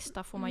de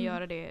flesta får man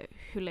göra det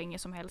hur länge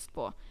som helst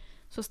på.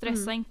 Så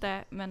stressa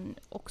inte, men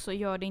också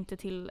gör det inte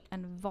till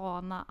en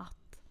vana att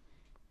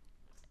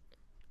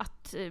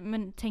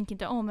men tänk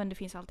inte men det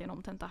finns alltid en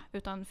omtenta,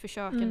 utan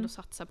försök ändå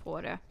satsa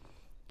på det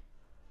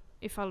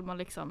ifall man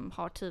liksom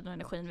har tid och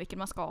energin, vilket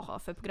man ska ha,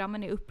 för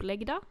programmen är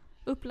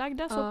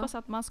upplagda så pass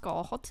att man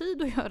ska ha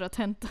tid att göra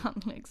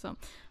tentan liksom,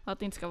 att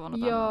det inte ska vara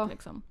något annat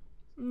liksom.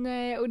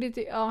 Nej, och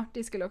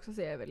det skulle jag också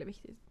säga är väldigt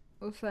viktigt.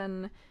 Och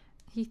sen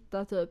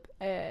hitta typ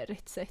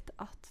rätt sätt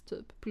att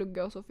typ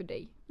plugga och så för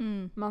dig.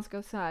 Man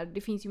ska så här,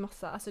 det finns ju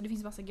massa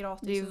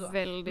gratis. Det är och så.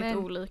 väldigt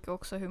olika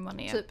också hur man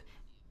är. Typ,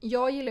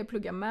 jag gillar att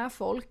plugga med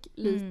folk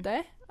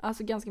lite,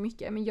 alltså ganska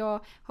mycket, men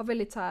jag har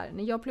väldigt så här,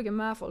 när jag pluggar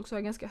med folk så har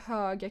jag ganska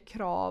höga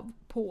krav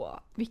på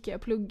vilka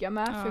jag pluggar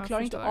med, för jag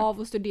klarar inte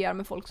av att studera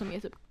med folk som är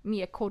typ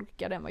mer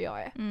korkade än vad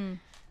jag är.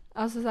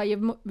 Alltså så här,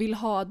 jag vill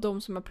ha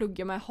de som jag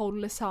pluggar med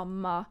håller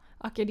samma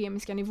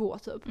akademiska nivå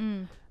typ.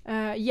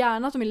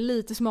 Gärna att de är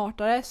lite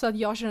smartare så att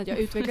jag känner att jag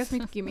utvecklas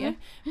mycket mer.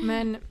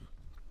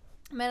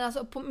 Men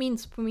alltså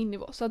minst på min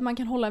nivå. Så att man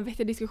kan hålla en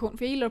vettig diskussion.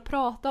 För jag gillar att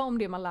prata om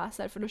det man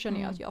läser. För då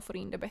känner jag att jag får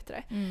in det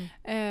bättre.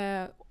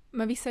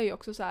 Men vissa är ju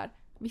också så här.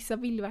 Vissa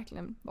vill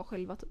verkligen vara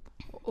själva typ.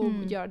 Och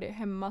göra det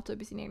hemma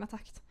typ i sin egna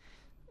takt.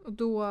 Och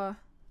då,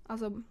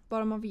 alltså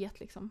bara man vet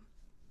liksom.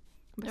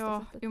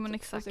 Ja, jo men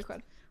exakt. Sig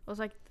själv. Och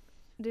sagt,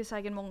 det är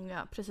säkert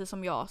många, precis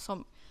som jag,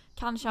 som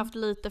kanske haft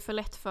lite för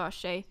lätt för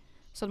sig.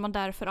 Så att man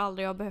därför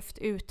aldrig har behövt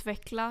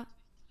utveckla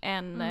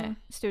en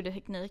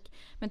studieteknik.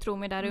 Men tro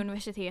mig, där i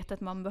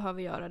universitetet man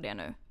behöver göra det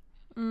nu.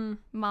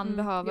 Man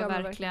behöver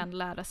verkligen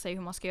lära sig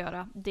hur man ska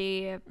göra.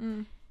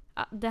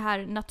 Det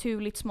här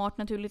naturligt smart,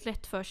 naturligt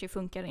lätt för sig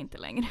funkar inte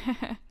längre.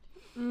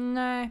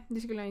 Nej,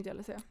 det skulle jag inte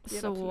heller säga.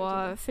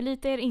 Så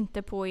förlita er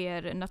inte på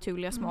er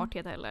naturliga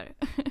smarthet heller.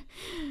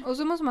 Och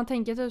så måste man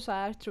tänka typ så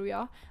här, tror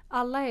jag.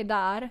 Alla är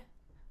där,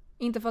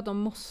 inte för att de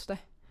måste.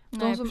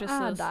 De som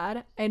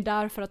är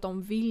där för att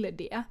de vill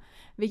det.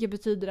 Vilket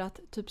betyder att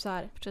typ så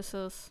här,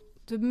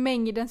 typ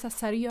mängden så här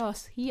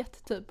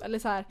seriöshet typ, eller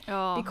så här,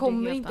 det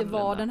kommer inte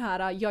vara den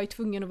här jag är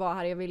tvungen att vara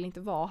här, jag vill inte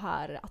vara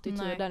här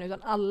attityden,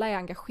 utan alla är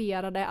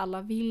engagerade,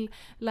 alla vill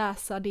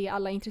läsa det,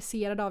 alla är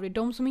intresserade av det.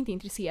 De som inte är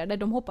intresserade,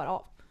 de hoppar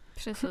av.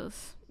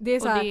 Precis. Det är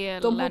så här, och det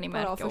de lär ni hoppar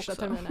märka av första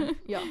också. terminen.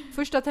 Ja,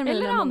 första terminen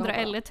eller andra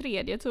eller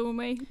tredje, tog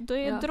mig.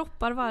 Det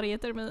droppar varje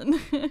termin.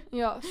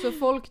 Ja, så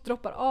folk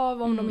droppar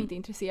av om de inte är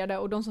intresserade,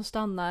 och de som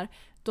stannar,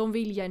 de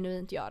vill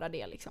genuint göra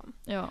det liksom.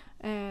 Ja.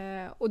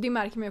 Och det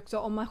märker man ju också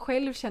om man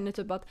själv känner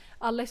typ att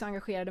alla är så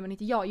engagerade men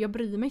inte jag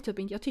bryr mig typ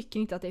inte, jag tycker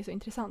inte att det är så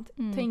intressant.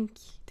 Tänk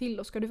till,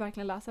 och ska du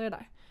verkligen läsa det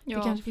där? Det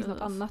kanske finns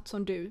något annat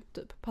som du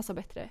typ passar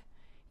bättre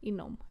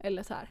inom,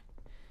 eller så här.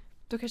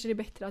 Då kanske det är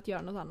bättre att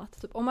göra något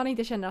annat. Typ. Om man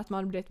inte känner att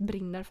man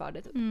brinner för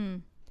det. Typ.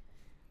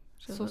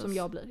 Så som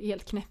jag blir.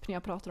 Helt knäpp när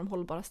jag pratar om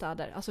hållbara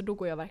städer. Alltså då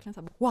går jag verkligen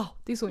så här, wow,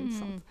 det är så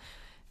intressant.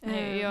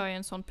 Nej, jag är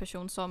en sån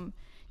person som,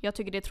 jag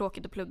tycker det är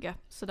tråkigt att plugga.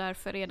 Så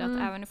därför är det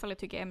att även ifall jag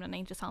tycker ämnen är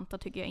intressanta,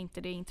 tycker jag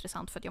inte det är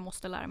intressant för att jag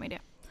måste lära mig det.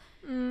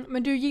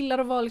 Men du gillar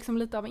att vara liksom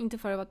lite av, inte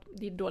för att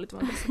det är dåligt att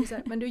vara en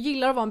besserwisser, men du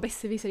gillar att vara en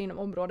besserwisser inom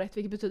området.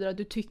 Vilket betyder att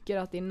du tycker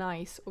att det är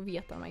nice att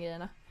veta de här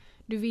grejerna.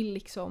 Du vill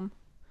liksom,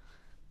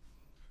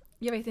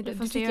 jag vet inte,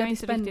 du tycker att det är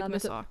spännande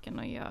med saken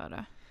att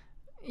göra.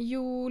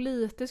 Jo,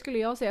 lite skulle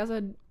jag säga.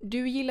 Alltså,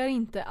 du gillar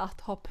inte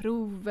att ha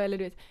prov eller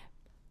du vet,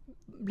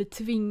 bli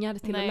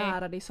tvingad till att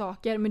lära dig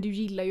saker, men du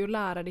gillar ju att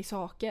lära dig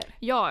saker.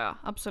 Ja,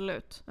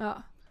 absolut.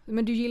 Ja.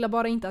 Men du gillar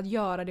bara inte att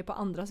göra det på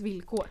andras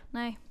villkor.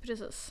 Nej,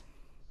 precis.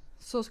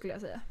 Så skulle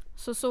jag säga.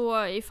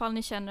 Så ifall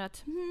ni känner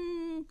att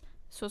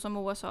så som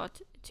Moa sa,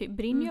 att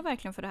brinner jag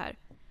verkligen för det här?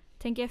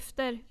 Tänk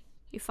efter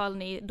ifall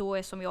ni då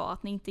är som jag,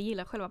 att ni inte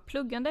gillar själva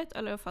pluggandet,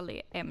 eller ifall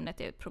det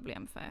ämnet är ett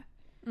problem för.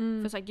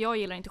 För sagt, jag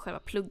gillar inte själva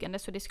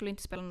pluggandet, så det skulle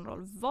inte spela någon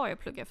roll vad jag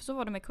pluggar. För så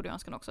var det med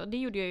koreanskan också. Det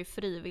gjorde jag ju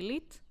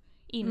frivilligt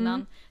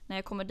innan. När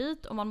jag kommer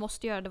dit och man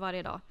måste göra det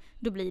varje dag,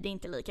 då blir det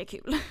inte lika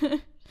kul.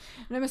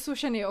 Nej, men så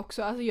känner jag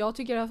också. Alltså, jag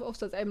tycker att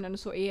oftast ämnen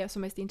så är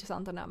som mest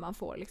intressanta när man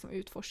får liksom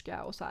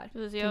utforska och så här.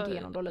 Precis,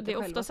 det är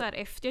ofta så här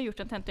efter jag gjort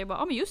en tenta, jag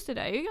bara, men just det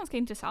där är ju ganska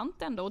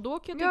intressant ändå, och då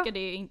kan jag tycka det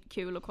är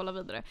kul att kolla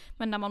vidare.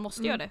 Men när man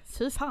måste göra det,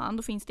 fy fan,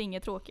 då finns det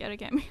inget tråkigare,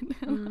 kan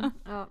jag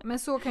Ja, men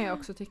så kan jag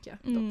också tycka.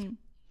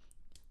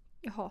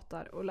 Jag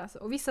hatar att läsa.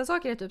 Och vissa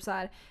saker är typ så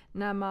här,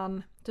 när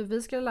man typ,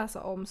 vi skulle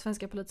läsa om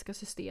svenska politiska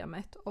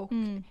systemet och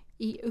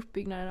i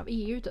uppbyggnaden av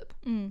EU typ.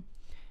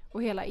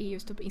 Och hela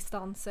EUs typ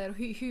instanser och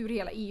hur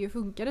hela EU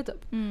funkade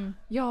typ.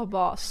 Jag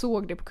bara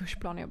såg det på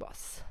kursplanen och jag bara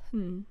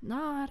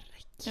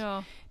snark.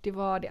 Ja. Det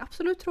var det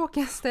absolut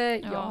tråkigaste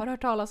jag har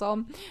hört talas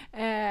om.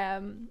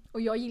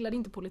 Och jag gillade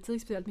inte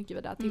politik speciellt mycket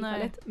vid det här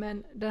tillfället. Nej.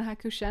 Men den här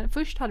kursen,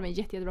 först hade vi en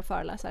jättebra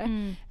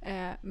föreläsare.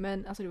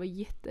 Men alltså det var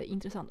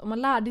jätteintressant. Och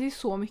man lärde sig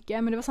så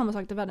mycket. Men det var samma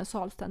sak, det var en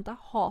salstenta.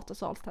 Hatar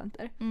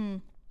salstenter.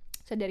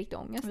 Så det är riktigt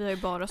ångest. Vi har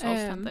ju bara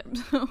salstenter.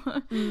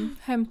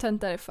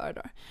 Hemtentor är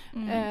föredrar.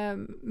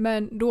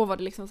 Men då var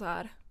det liksom så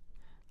här.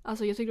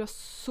 Alltså jag tyckte det var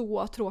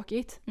så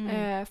tråkigt.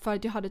 För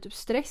att jag hade typ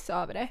stress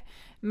över det.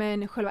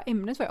 Men själva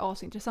ämnet var ju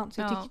asintressant.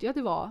 Så jag tyckte att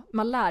det var,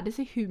 man lärde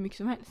sig hur mycket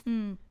som helst.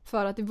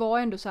 För att det var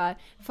ändå så här,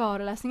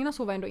 föreläsningarna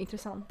så var ändå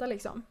intressanta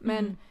liksom.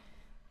 Men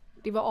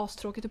det var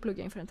astråkigt att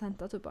plugga inför en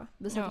tenta typ.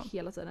 Vi satt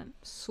hela tiden.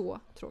 Så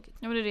tråkigt.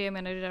 Ja, men det är det jag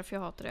menar, det är därför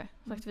jag hatar det.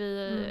 Sagt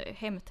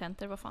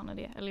hemtentor, vad fan är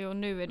det? Eller jo,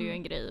 nu är det ju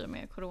en grej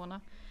med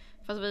corona.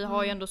 Fast vi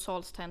har ju ändå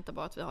salstentor,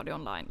 bara att vi har det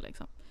online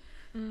liksom.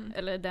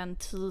 Eller den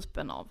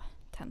typen av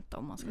tenta,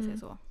 om man ska säga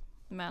så.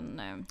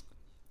 Men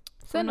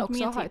sen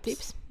också har jag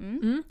tips.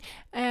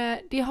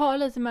 Det har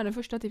lite med det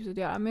första tipset att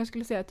göra, men jag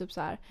skulle säga typ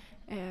så här,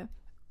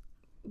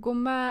 gå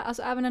med,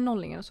 alltså även när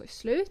nollningen och så är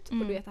slut och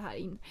du vet det här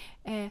in.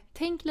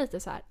 Tänk lite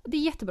så här, det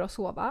är jättebra att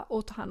sova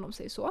och ta hand om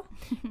sig så.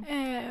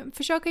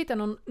 Försök hitta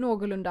någon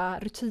någorlunda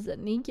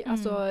rutinig,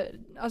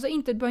 alltså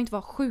inte, det behöver inte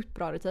vara sjukt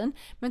bra rutin,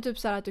 men typ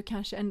så här att du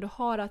kanske ändå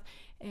har att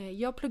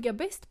jag pluggar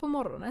bäst på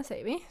morgonen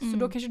säger vi, så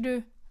då kanske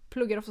du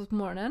pluggar oftast på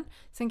morgonen.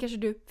 Sen kanske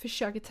du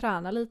försöker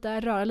träna lite,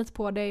 röra lite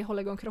på dig,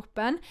 hålla igång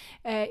kroppen.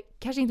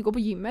 Kanske inte gå på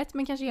gymmet,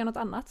 men kanske göra något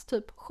annat.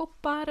 Typ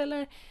shoppar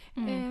eller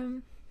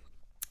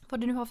vad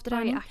du nu har för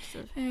träning.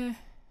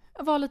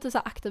 Var lite så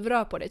här aktiv,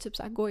 rör på dig. Typ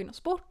så här, gå in och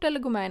sport eller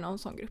gå med i någon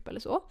sån grupp eller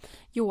så.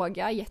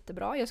 Yoga,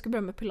 jättebra. Jag ska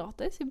börja med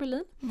pilates i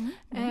Berlin.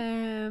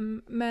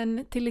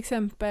 Men till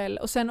exempel,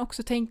 och sen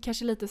också tänk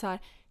kanske lite så här,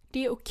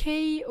 det är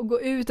okej att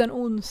gå ut en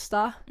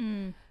onsdag.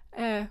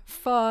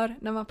 För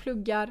när man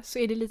pluggar så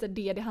är det lite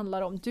det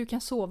handlar om. Du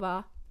kan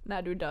sova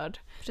när du är död.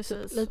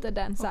 Precis. Typ, lite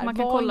den, så här, man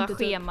kan kolla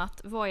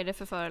schemat. Vad är det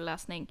för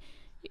föreläsning?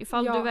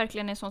 Ifall du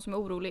verkligen är sån som är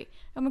orolig.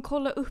 Ja, men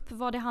kolla upp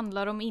vad det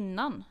handlar om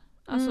innan.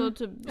 Alltså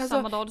typ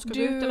samma dag du ska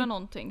gå ut eller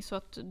någonting. Så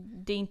att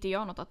det inte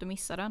gör något att du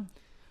missar den.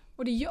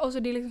 Och det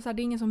är liksom så här,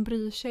 det är ingen som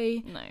bryr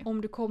sig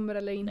om du kommer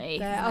eller inte.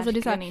 Nej, alltså det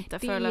är så här, inte.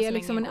 Det är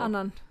liksom en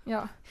annan,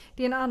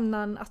 det är en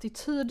annan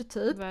attityd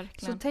typ.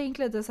 Verkligen. Så tänk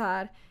lite så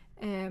här.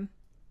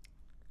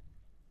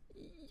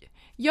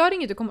 Gör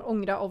inget du kommer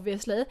ångra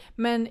obviously,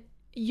 men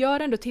gör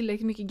ändå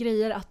tillräckligt mycket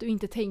grejer att du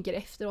inte tänker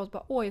efteråt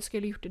bara jag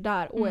skulle gjort det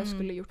där, jag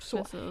skulle gjort så.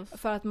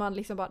 Precis. För att man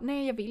liksom bara,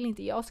 nej jag vill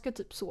inte, jag ska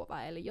typ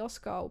sova eller jag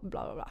ska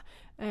bla bla bla.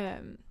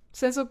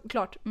 Sen så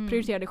klart,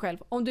 prioritera dig själv.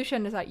 Om du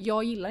känner så här,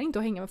 jag gillar inte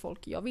att hänga med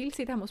folk, jag vill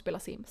sitta hemma och spela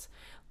Sims.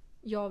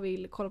 Jag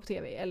vill kolla på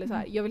TV eller så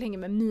här, jag vill hänga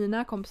med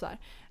mina kompisar.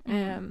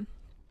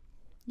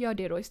 Gör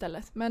det då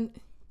istället. Men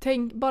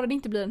tänk, bara det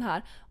inte blir den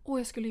här,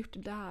 jag skulle gjort det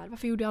där,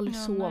 varför gjorde jag aldrig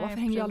så, varför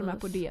hängde jag aldrig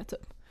med på det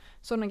typ.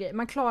 Sådana grejer.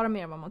 Man klarar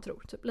mer än vad man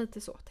tror. Typ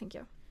lite så, tänker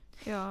jag.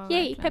 Ja,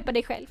 yay, peppa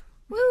dig själv.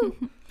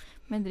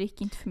 Men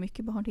drick inte för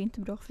mycket barn. Det är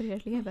inte bra för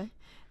er lever.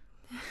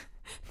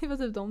 Det var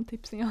typ de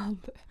tipsen jag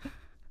hade.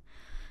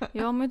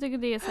 Ja, men jag tycker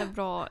det är så här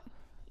bra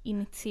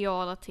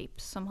initiala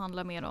tips som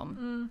handlar mer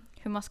om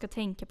hur man ska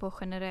tänka på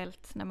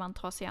generellt när man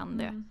tar sig an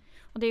det.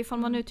 Och det är ifall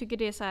man nu tycker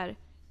det är så här.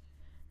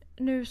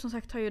 Nu som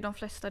sagt har ju de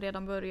flesta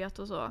redan börjat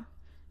och så.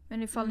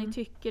 Men ifall ni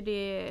tycker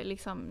det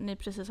liksom, ni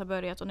precis har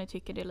börjat och ni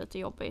tycker det är lite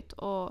jobbigt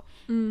och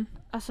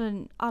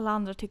alltså alla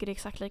andra tycker det är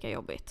exakt lika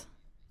jobbigt.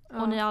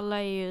 Och ni alla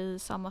är ju i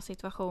samma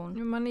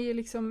situation. Man är ju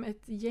liksom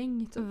ett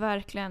gäng typ.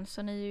 Verkligen,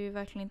 så ni är ju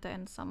verkligen inte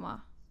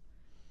ensamma.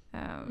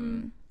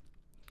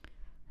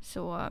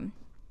 Så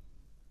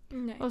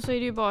och så är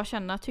det ju bara att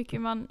känna, tycker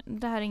man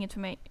det här är inget för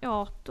mig,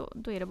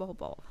 då är det bara att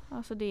hoppa av.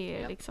 Alltså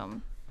det är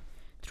liksom,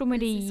 tror mig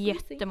det är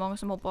jättemånga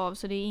som hoppar av,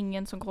 så det är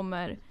ingen som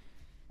kommer.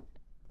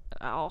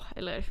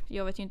 Eller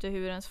jag vet ju inte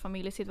hur ens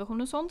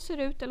familjesituation och sånt ser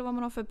ut eller vad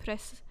man har för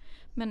press.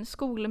 Men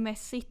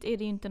skolmässigt är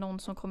det ju inte någon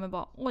som kommer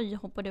bara, oj,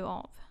 hoppar du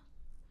av?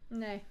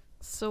 Nej.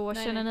 Så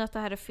känner ni att det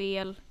här är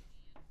fel,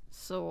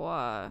 så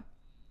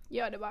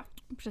gör det bara.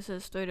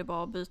 Precis, då är det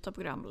bara att byta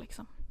program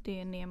liksom.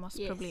 Det är Nemas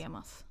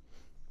problemas.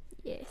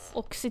 Yes.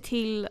 Och se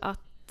till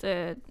att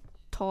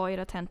ta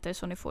era tentor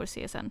så ni får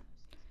CSN.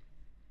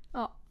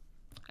 Ja.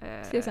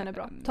 CSN är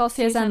bra. Ta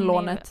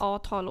CSN-lånet.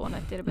 Ta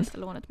lånet. Det är det bästa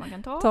lånet man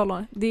kan ta. Ta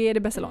lånet. Det är det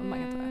bästa lånet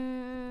man kan ta.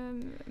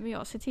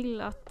 Men se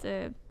till att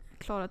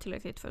klara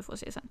tillräckligt för att få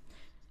CSN.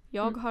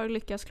 Jag har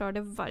lyckats klara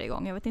det varje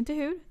gång. Jag vet inte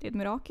hur. Det är ett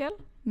mirakel.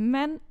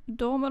 Men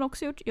då har man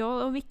också gjort.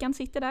 Jag och Vickan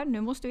sitter där.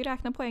 Nu måste vi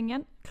räkna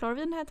poängen. Klarar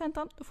vi den här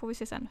tentan, då får vi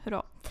CSN.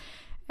 Hurra.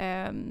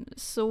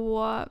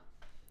 Så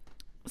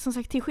som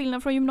sagt, till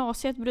skillnad från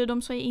gymnasiet bryr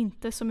de sig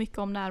inte så mycket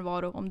om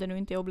närvaro, om det nu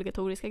inte är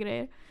obligatoriska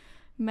grejer.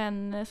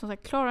 Men som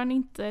sagt, klarar ni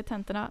inte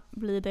tentorna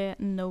blir det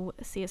no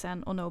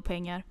CSN och no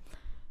pengar.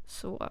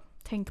 Så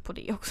tänk på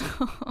det också.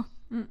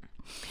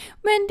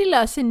 Men det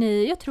löser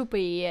ni, jag tror på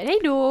er. Hej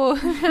då!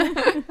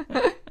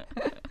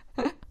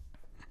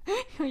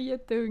 Jag är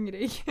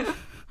jättehungrig.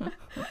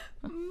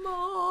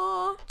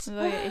 Mat! Nu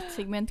har jag ett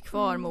segment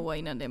kvar, Moa,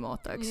 innan det är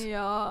matdags.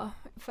 Ja,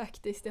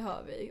 faktiskt det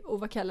har vi. Och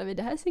vad kallar vi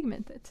det här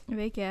segmentet?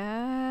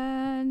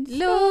 Veckans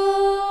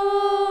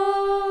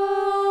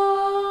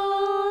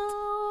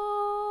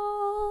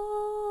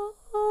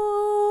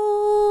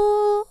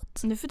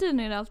Nu för tiden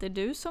är det alltid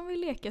du som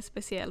vill leka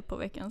speciellt på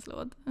veckans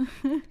låt.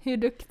 Hur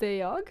duktig är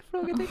jag?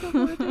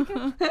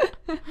 Frågetecken.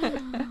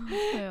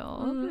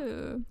 Ja,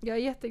 du. Jag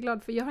är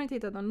jätteglad för jag har inte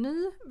hittat någon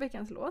ny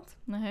veckans låt.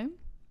 Nej.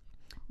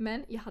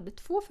 Men jag hade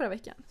 2 förra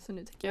veckan. Så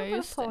nu tycker jag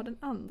bara ta den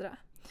andra.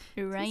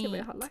 Right. Se vad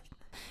jag har lagt.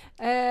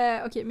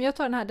 Okej, men jag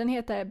tar den här. Den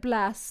heter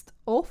Blast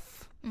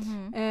Off.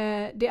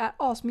 Det är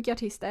asmycket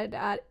artister. Det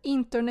är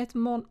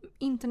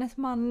Internet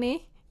Money,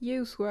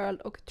 Use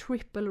World och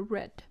Triple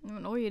Red.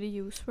 Men oj, är det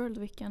Use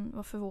World?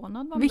 Vad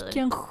förvånad man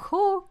Vilken blir.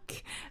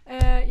 chock!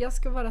 Jag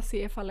ska bara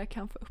se ifall jag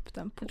kan få upp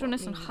den på. Jag tror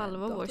nästan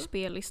halva vår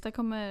spellista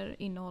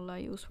kommer innehålla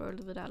Use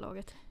World vid det här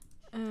laget.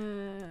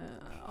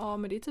 Ja,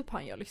 men det är typ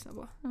han jag lyssnar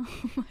på.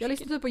 Jag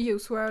lyssnar typ på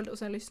Use World och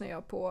sen lyssnar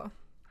jag på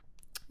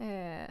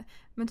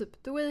men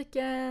typ The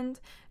Weeknd,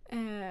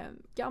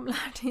 gamla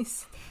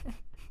artister.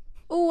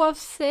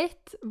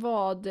 Oavsett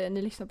vad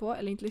ni lyssnar på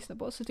eller inte lyssnar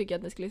på så tycker jag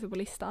att ni ska lyssna på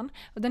listan.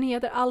 Och den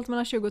heter Allt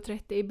mellan 20 och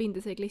 30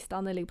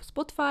 _listan. Den ligger på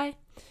Spotify.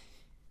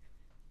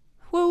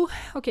 Wow.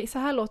 Okej, så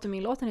här låter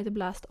min låt. Den heter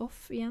Blast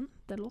Off igen.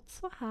 Den låter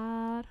så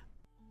här.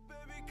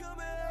 Baby,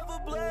 come and have a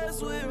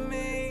blast with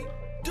me.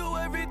 Do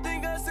everything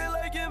I say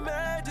like your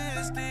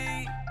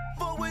majesty.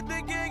 Fuck with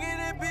the gang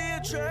and it be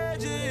a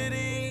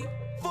tragedy.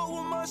 Fuck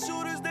with my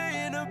shooters,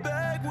 they in the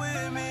back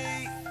with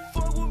me.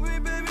 Fuck with me,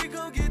 baby,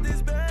 come get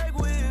this bag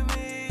with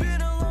me.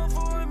 Been alone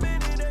for a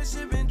minute, that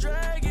shit been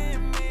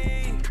dragging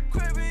me.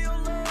 Craving your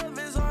love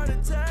is heart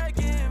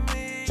attacking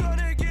me.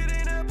 Tryna get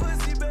in that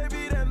pussy,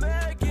 baby, that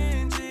mac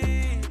and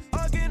cheese.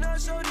 I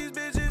cannot show these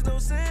bitches no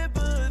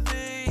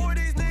sympathy. For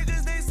these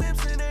niggas, they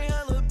Simpson, they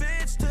hella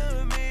bitch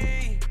to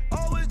me.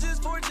 Always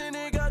just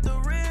fortunate, got the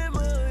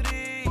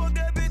remedy. Fuck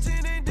that bitch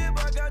in and dip,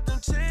 I got them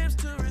chips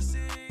to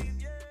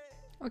receive.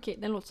 Yeah. Okej,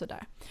 den låter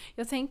sådär.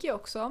 Jag tänker ju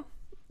också,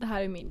 det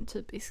här är min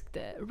typiskt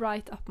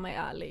right up my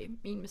alley,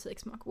 min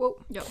musiksmak.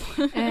 Wow. Ja.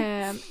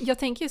 Jag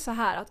tänker ju så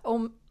här att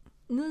om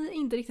ni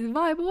inte riktigt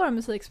vibe på våra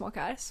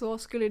musiksmakar så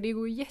skulle det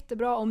gå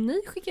jättebra om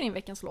ni skickar in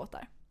veckans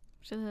låtar.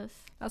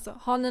 Precis. Alltså,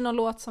 har ni någon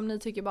låt som ni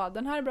tycker bara,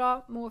 den här är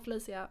bra, Moa och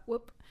Felicia,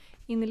 whoop,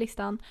 in i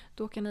listan,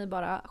 då kan ni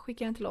bara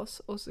skicka den till oss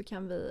och så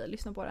kan vi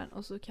lyssna på den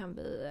och så kan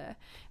vi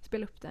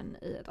spela upp den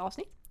i ett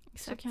avsnitt.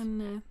 Exakt. Så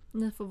kan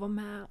ni få vara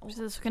med. Och,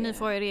 Precis, så kan ni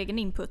få er egen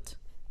input.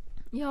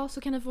 Ja,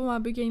 så kan ni få vara med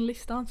och bygga in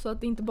listan så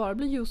att det inte bara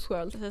blir Juice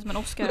WRLD. Precis, men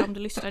Oscar, om du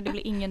lyssnar, det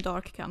blir ingen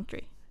dark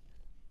country.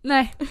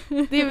 Nej,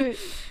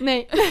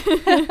 nej.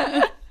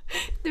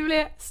 Det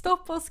blir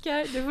stopp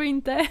Oscar, du får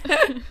inte.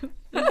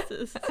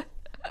 Precis.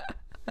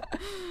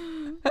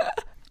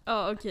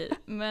 Ja, okej.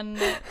 Men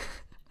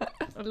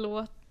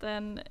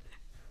låten...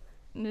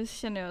 Nu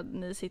känner jag att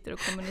ni sitter och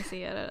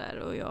kommunicerar där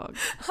och jag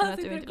känner att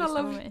du inte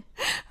lyssnar på mig.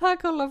 Han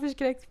kollar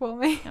förskräckt på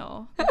mig.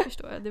 Ja, det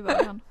förstår jag. Det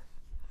var han.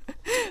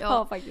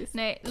 Ja, faktiskt.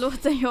 Nej,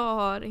 låten jag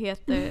har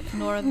heter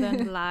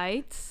Northern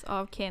Lights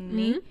av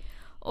Kenny.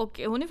 Och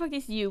hon är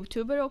faktiskt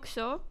YouTuber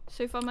också.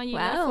 Så ifall man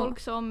gillar folk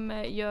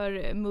som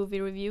gör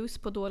movie reviews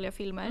på dåliga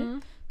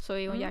filmer så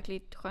är hon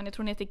jäkligt skön. Jag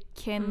tror hon heter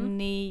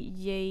Kenny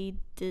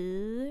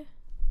JD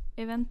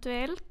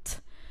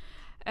eventuellt.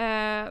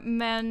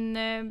 Men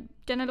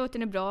den här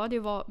låten är bra. Det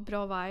var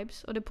bra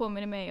vibes. Och det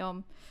påminner mig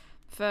om...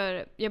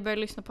 För jag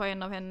började lyssna på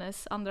en av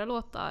hennes andra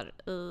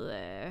låtar i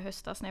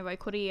höstas när jag var i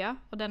Korea.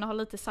 Och den har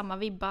lite samma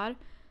vibbar.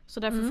 Så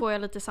därför får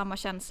jag lite samma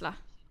känsla.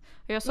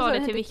 Och jag sa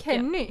det till Vicka.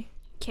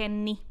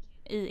 Kenny.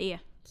 I-E.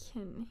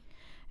 Kenny.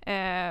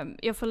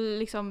 Jag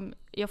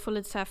får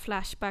lite så här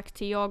flashback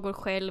till jag går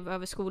själv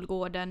över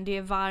skolgården. Det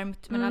är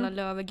varmt men alla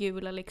löv är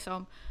gula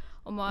liksom.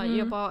 Och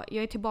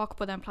jag är tillbaka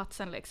på den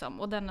platsen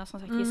liksom. Och den har som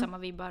sagt samma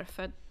vibbar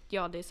för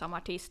ja, det är samma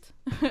artist.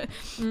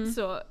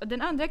 Så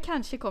den andra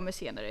kanske kommer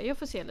senare. Jag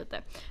får se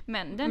lite.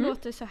 Men den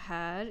låter så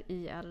här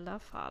i alla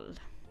fall.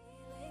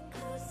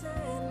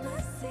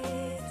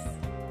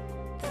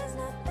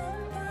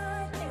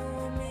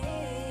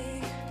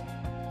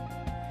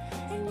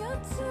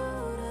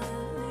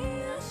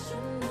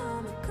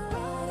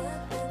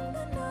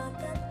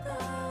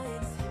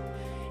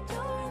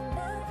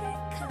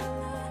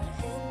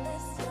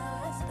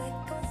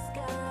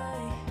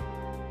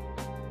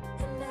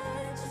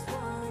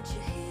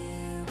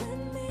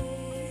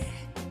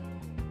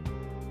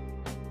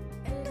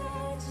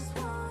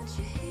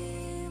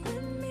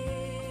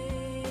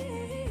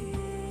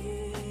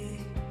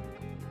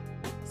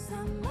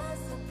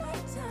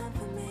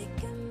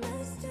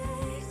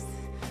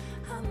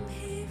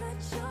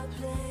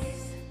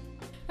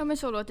 Ja, men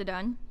så låter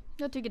den.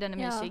 Jag tycker den är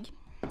mysig.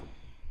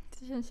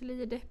 Det känns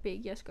lite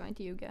deppig, jag ska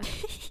inte ljuga.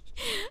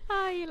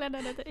 Jag gillar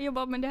den. Jag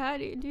bara, men det är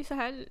ju så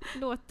här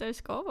låtar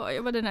ska vara.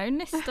 Jag bara, den här är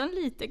nästan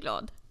lite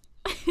glad.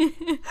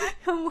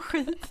 Jag mår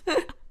skit.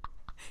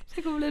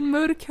 Det kommer bli en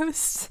mörk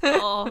höst.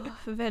 Ja,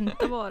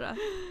 vänta bara.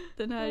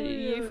 Den här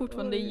ger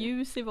fortfarande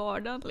ljus i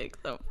vardagen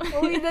liksom.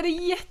 Oj, den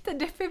är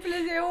jättedeppig.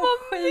 Jag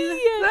mår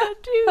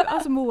skit. Du?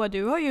 Alltså Moa,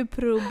 du har ju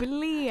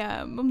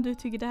problem om du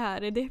tycker det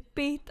här är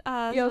deppigt.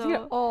 Alltså, jag tycker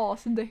det är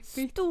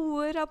asdeppigt.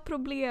 Stora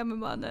problem,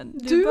 mannen.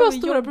 Du har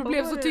stora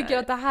problem så tycker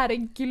att det här är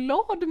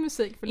glad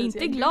musik. För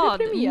inte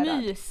glad,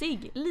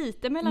 mysig.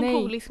 Lite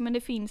melankolisk men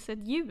det finns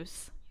ett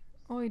ljus.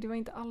 Oj, det var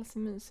inte alls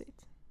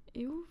mysigt.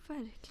 Jo,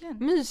 verkligen.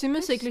 Mysig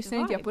musik lyssnar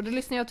inte jag på. Då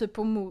lyssnar jag typ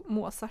på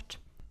Mozart.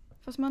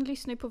 Fast man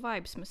lyssnar ju på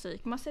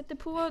vibes-musik. Man sätter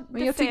på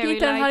men jag tycker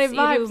inte den här är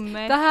vibes.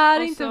 Rummet, det här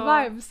är inte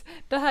vibes.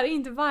 Det här är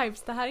inte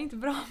vibes. Det här är inte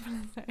bra.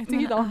 Jag tycker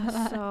inte om det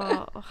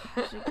här.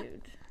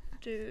 Herregud.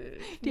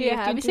 Det är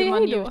här vi ser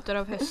man njuter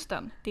av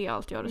hösten. Det är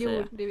allt jag har att säga.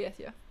 Jo, det vet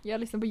jag. Jag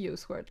lyssnar på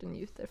Juice WRLD och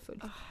njuter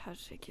fullt.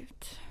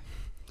 Herregud.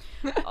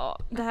 Ja,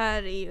 det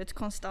här är ju ett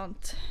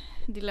konstant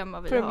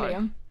dilemma vi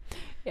har.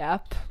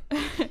 Japp.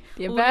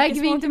 Det är en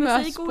väg vi inte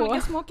möts på.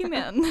 Olika smak i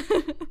män.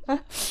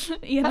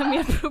 Ena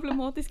mer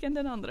problematisk än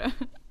den andra.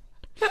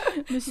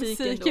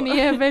 Musiken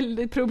är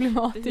väldigt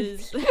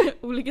problematisk.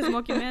 Olika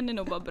smak i män är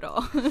nog bara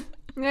bra.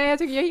 Nej,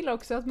 jag gillar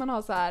också att man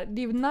har så här.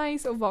 Det är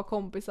nice att vara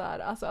kompisar,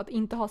 alltså att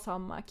inte ha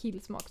samma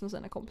killsmak som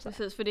sina kompisar.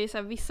 Precis, för det är så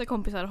här, vissa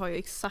kompisar har ju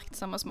exakt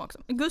samma smak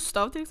som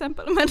Gustav till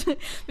exempel, men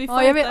vi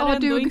jag vet, ändå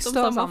du och inte om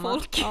Gustav samma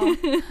folk. Ja.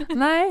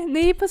 Nej,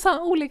 ni är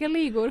på olika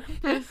ligor.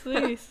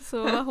 Precis,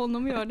 så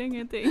honom gör det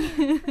ingenting.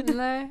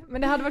 Nej,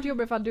 men det hade varit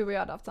jobbigt för att du och jag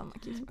hade haft samma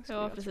killsmak.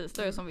 Ja, precis.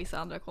 Det är som vissa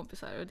andra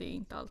kompisar och det är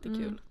inte alltid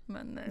kul.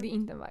 Men det är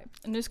inte en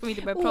vibe. nu ska vi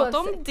inte börja prata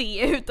om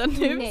det, utan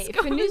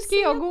nu ska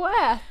jag gå och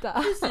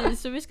äta.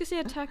 Precis, så vi ska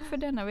säga tack för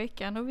denna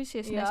veckan och vi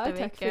ses nästa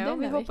vecka.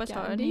 Och vi hoppas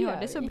att ni gör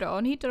det så bra.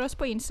 Och ni hittar oss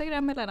på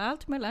Instagram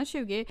mellan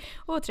 20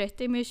 och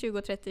 30 med 20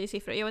 och 30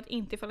 siffror. Jag vet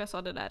inte ifall jag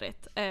sa det där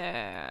rätt.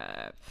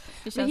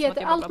 Det vi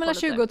heter allt mellan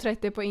 20 och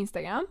 30 på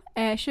Instagram.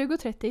 20 och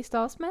 30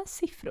 stavas med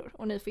siffror.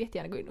 Och ni får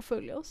jättegärna gå in och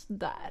följa oss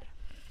där.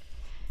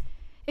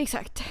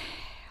 Exakt.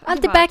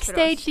 Allt är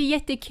backstage, det är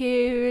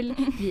jättekul.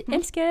 Vi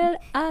älskar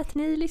att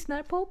ni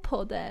lyssnar på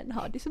podden.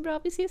 Ha det så bra,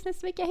 vi ses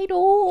nästa vecka. Hej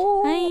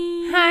då!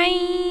 Hej!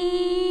 Hej!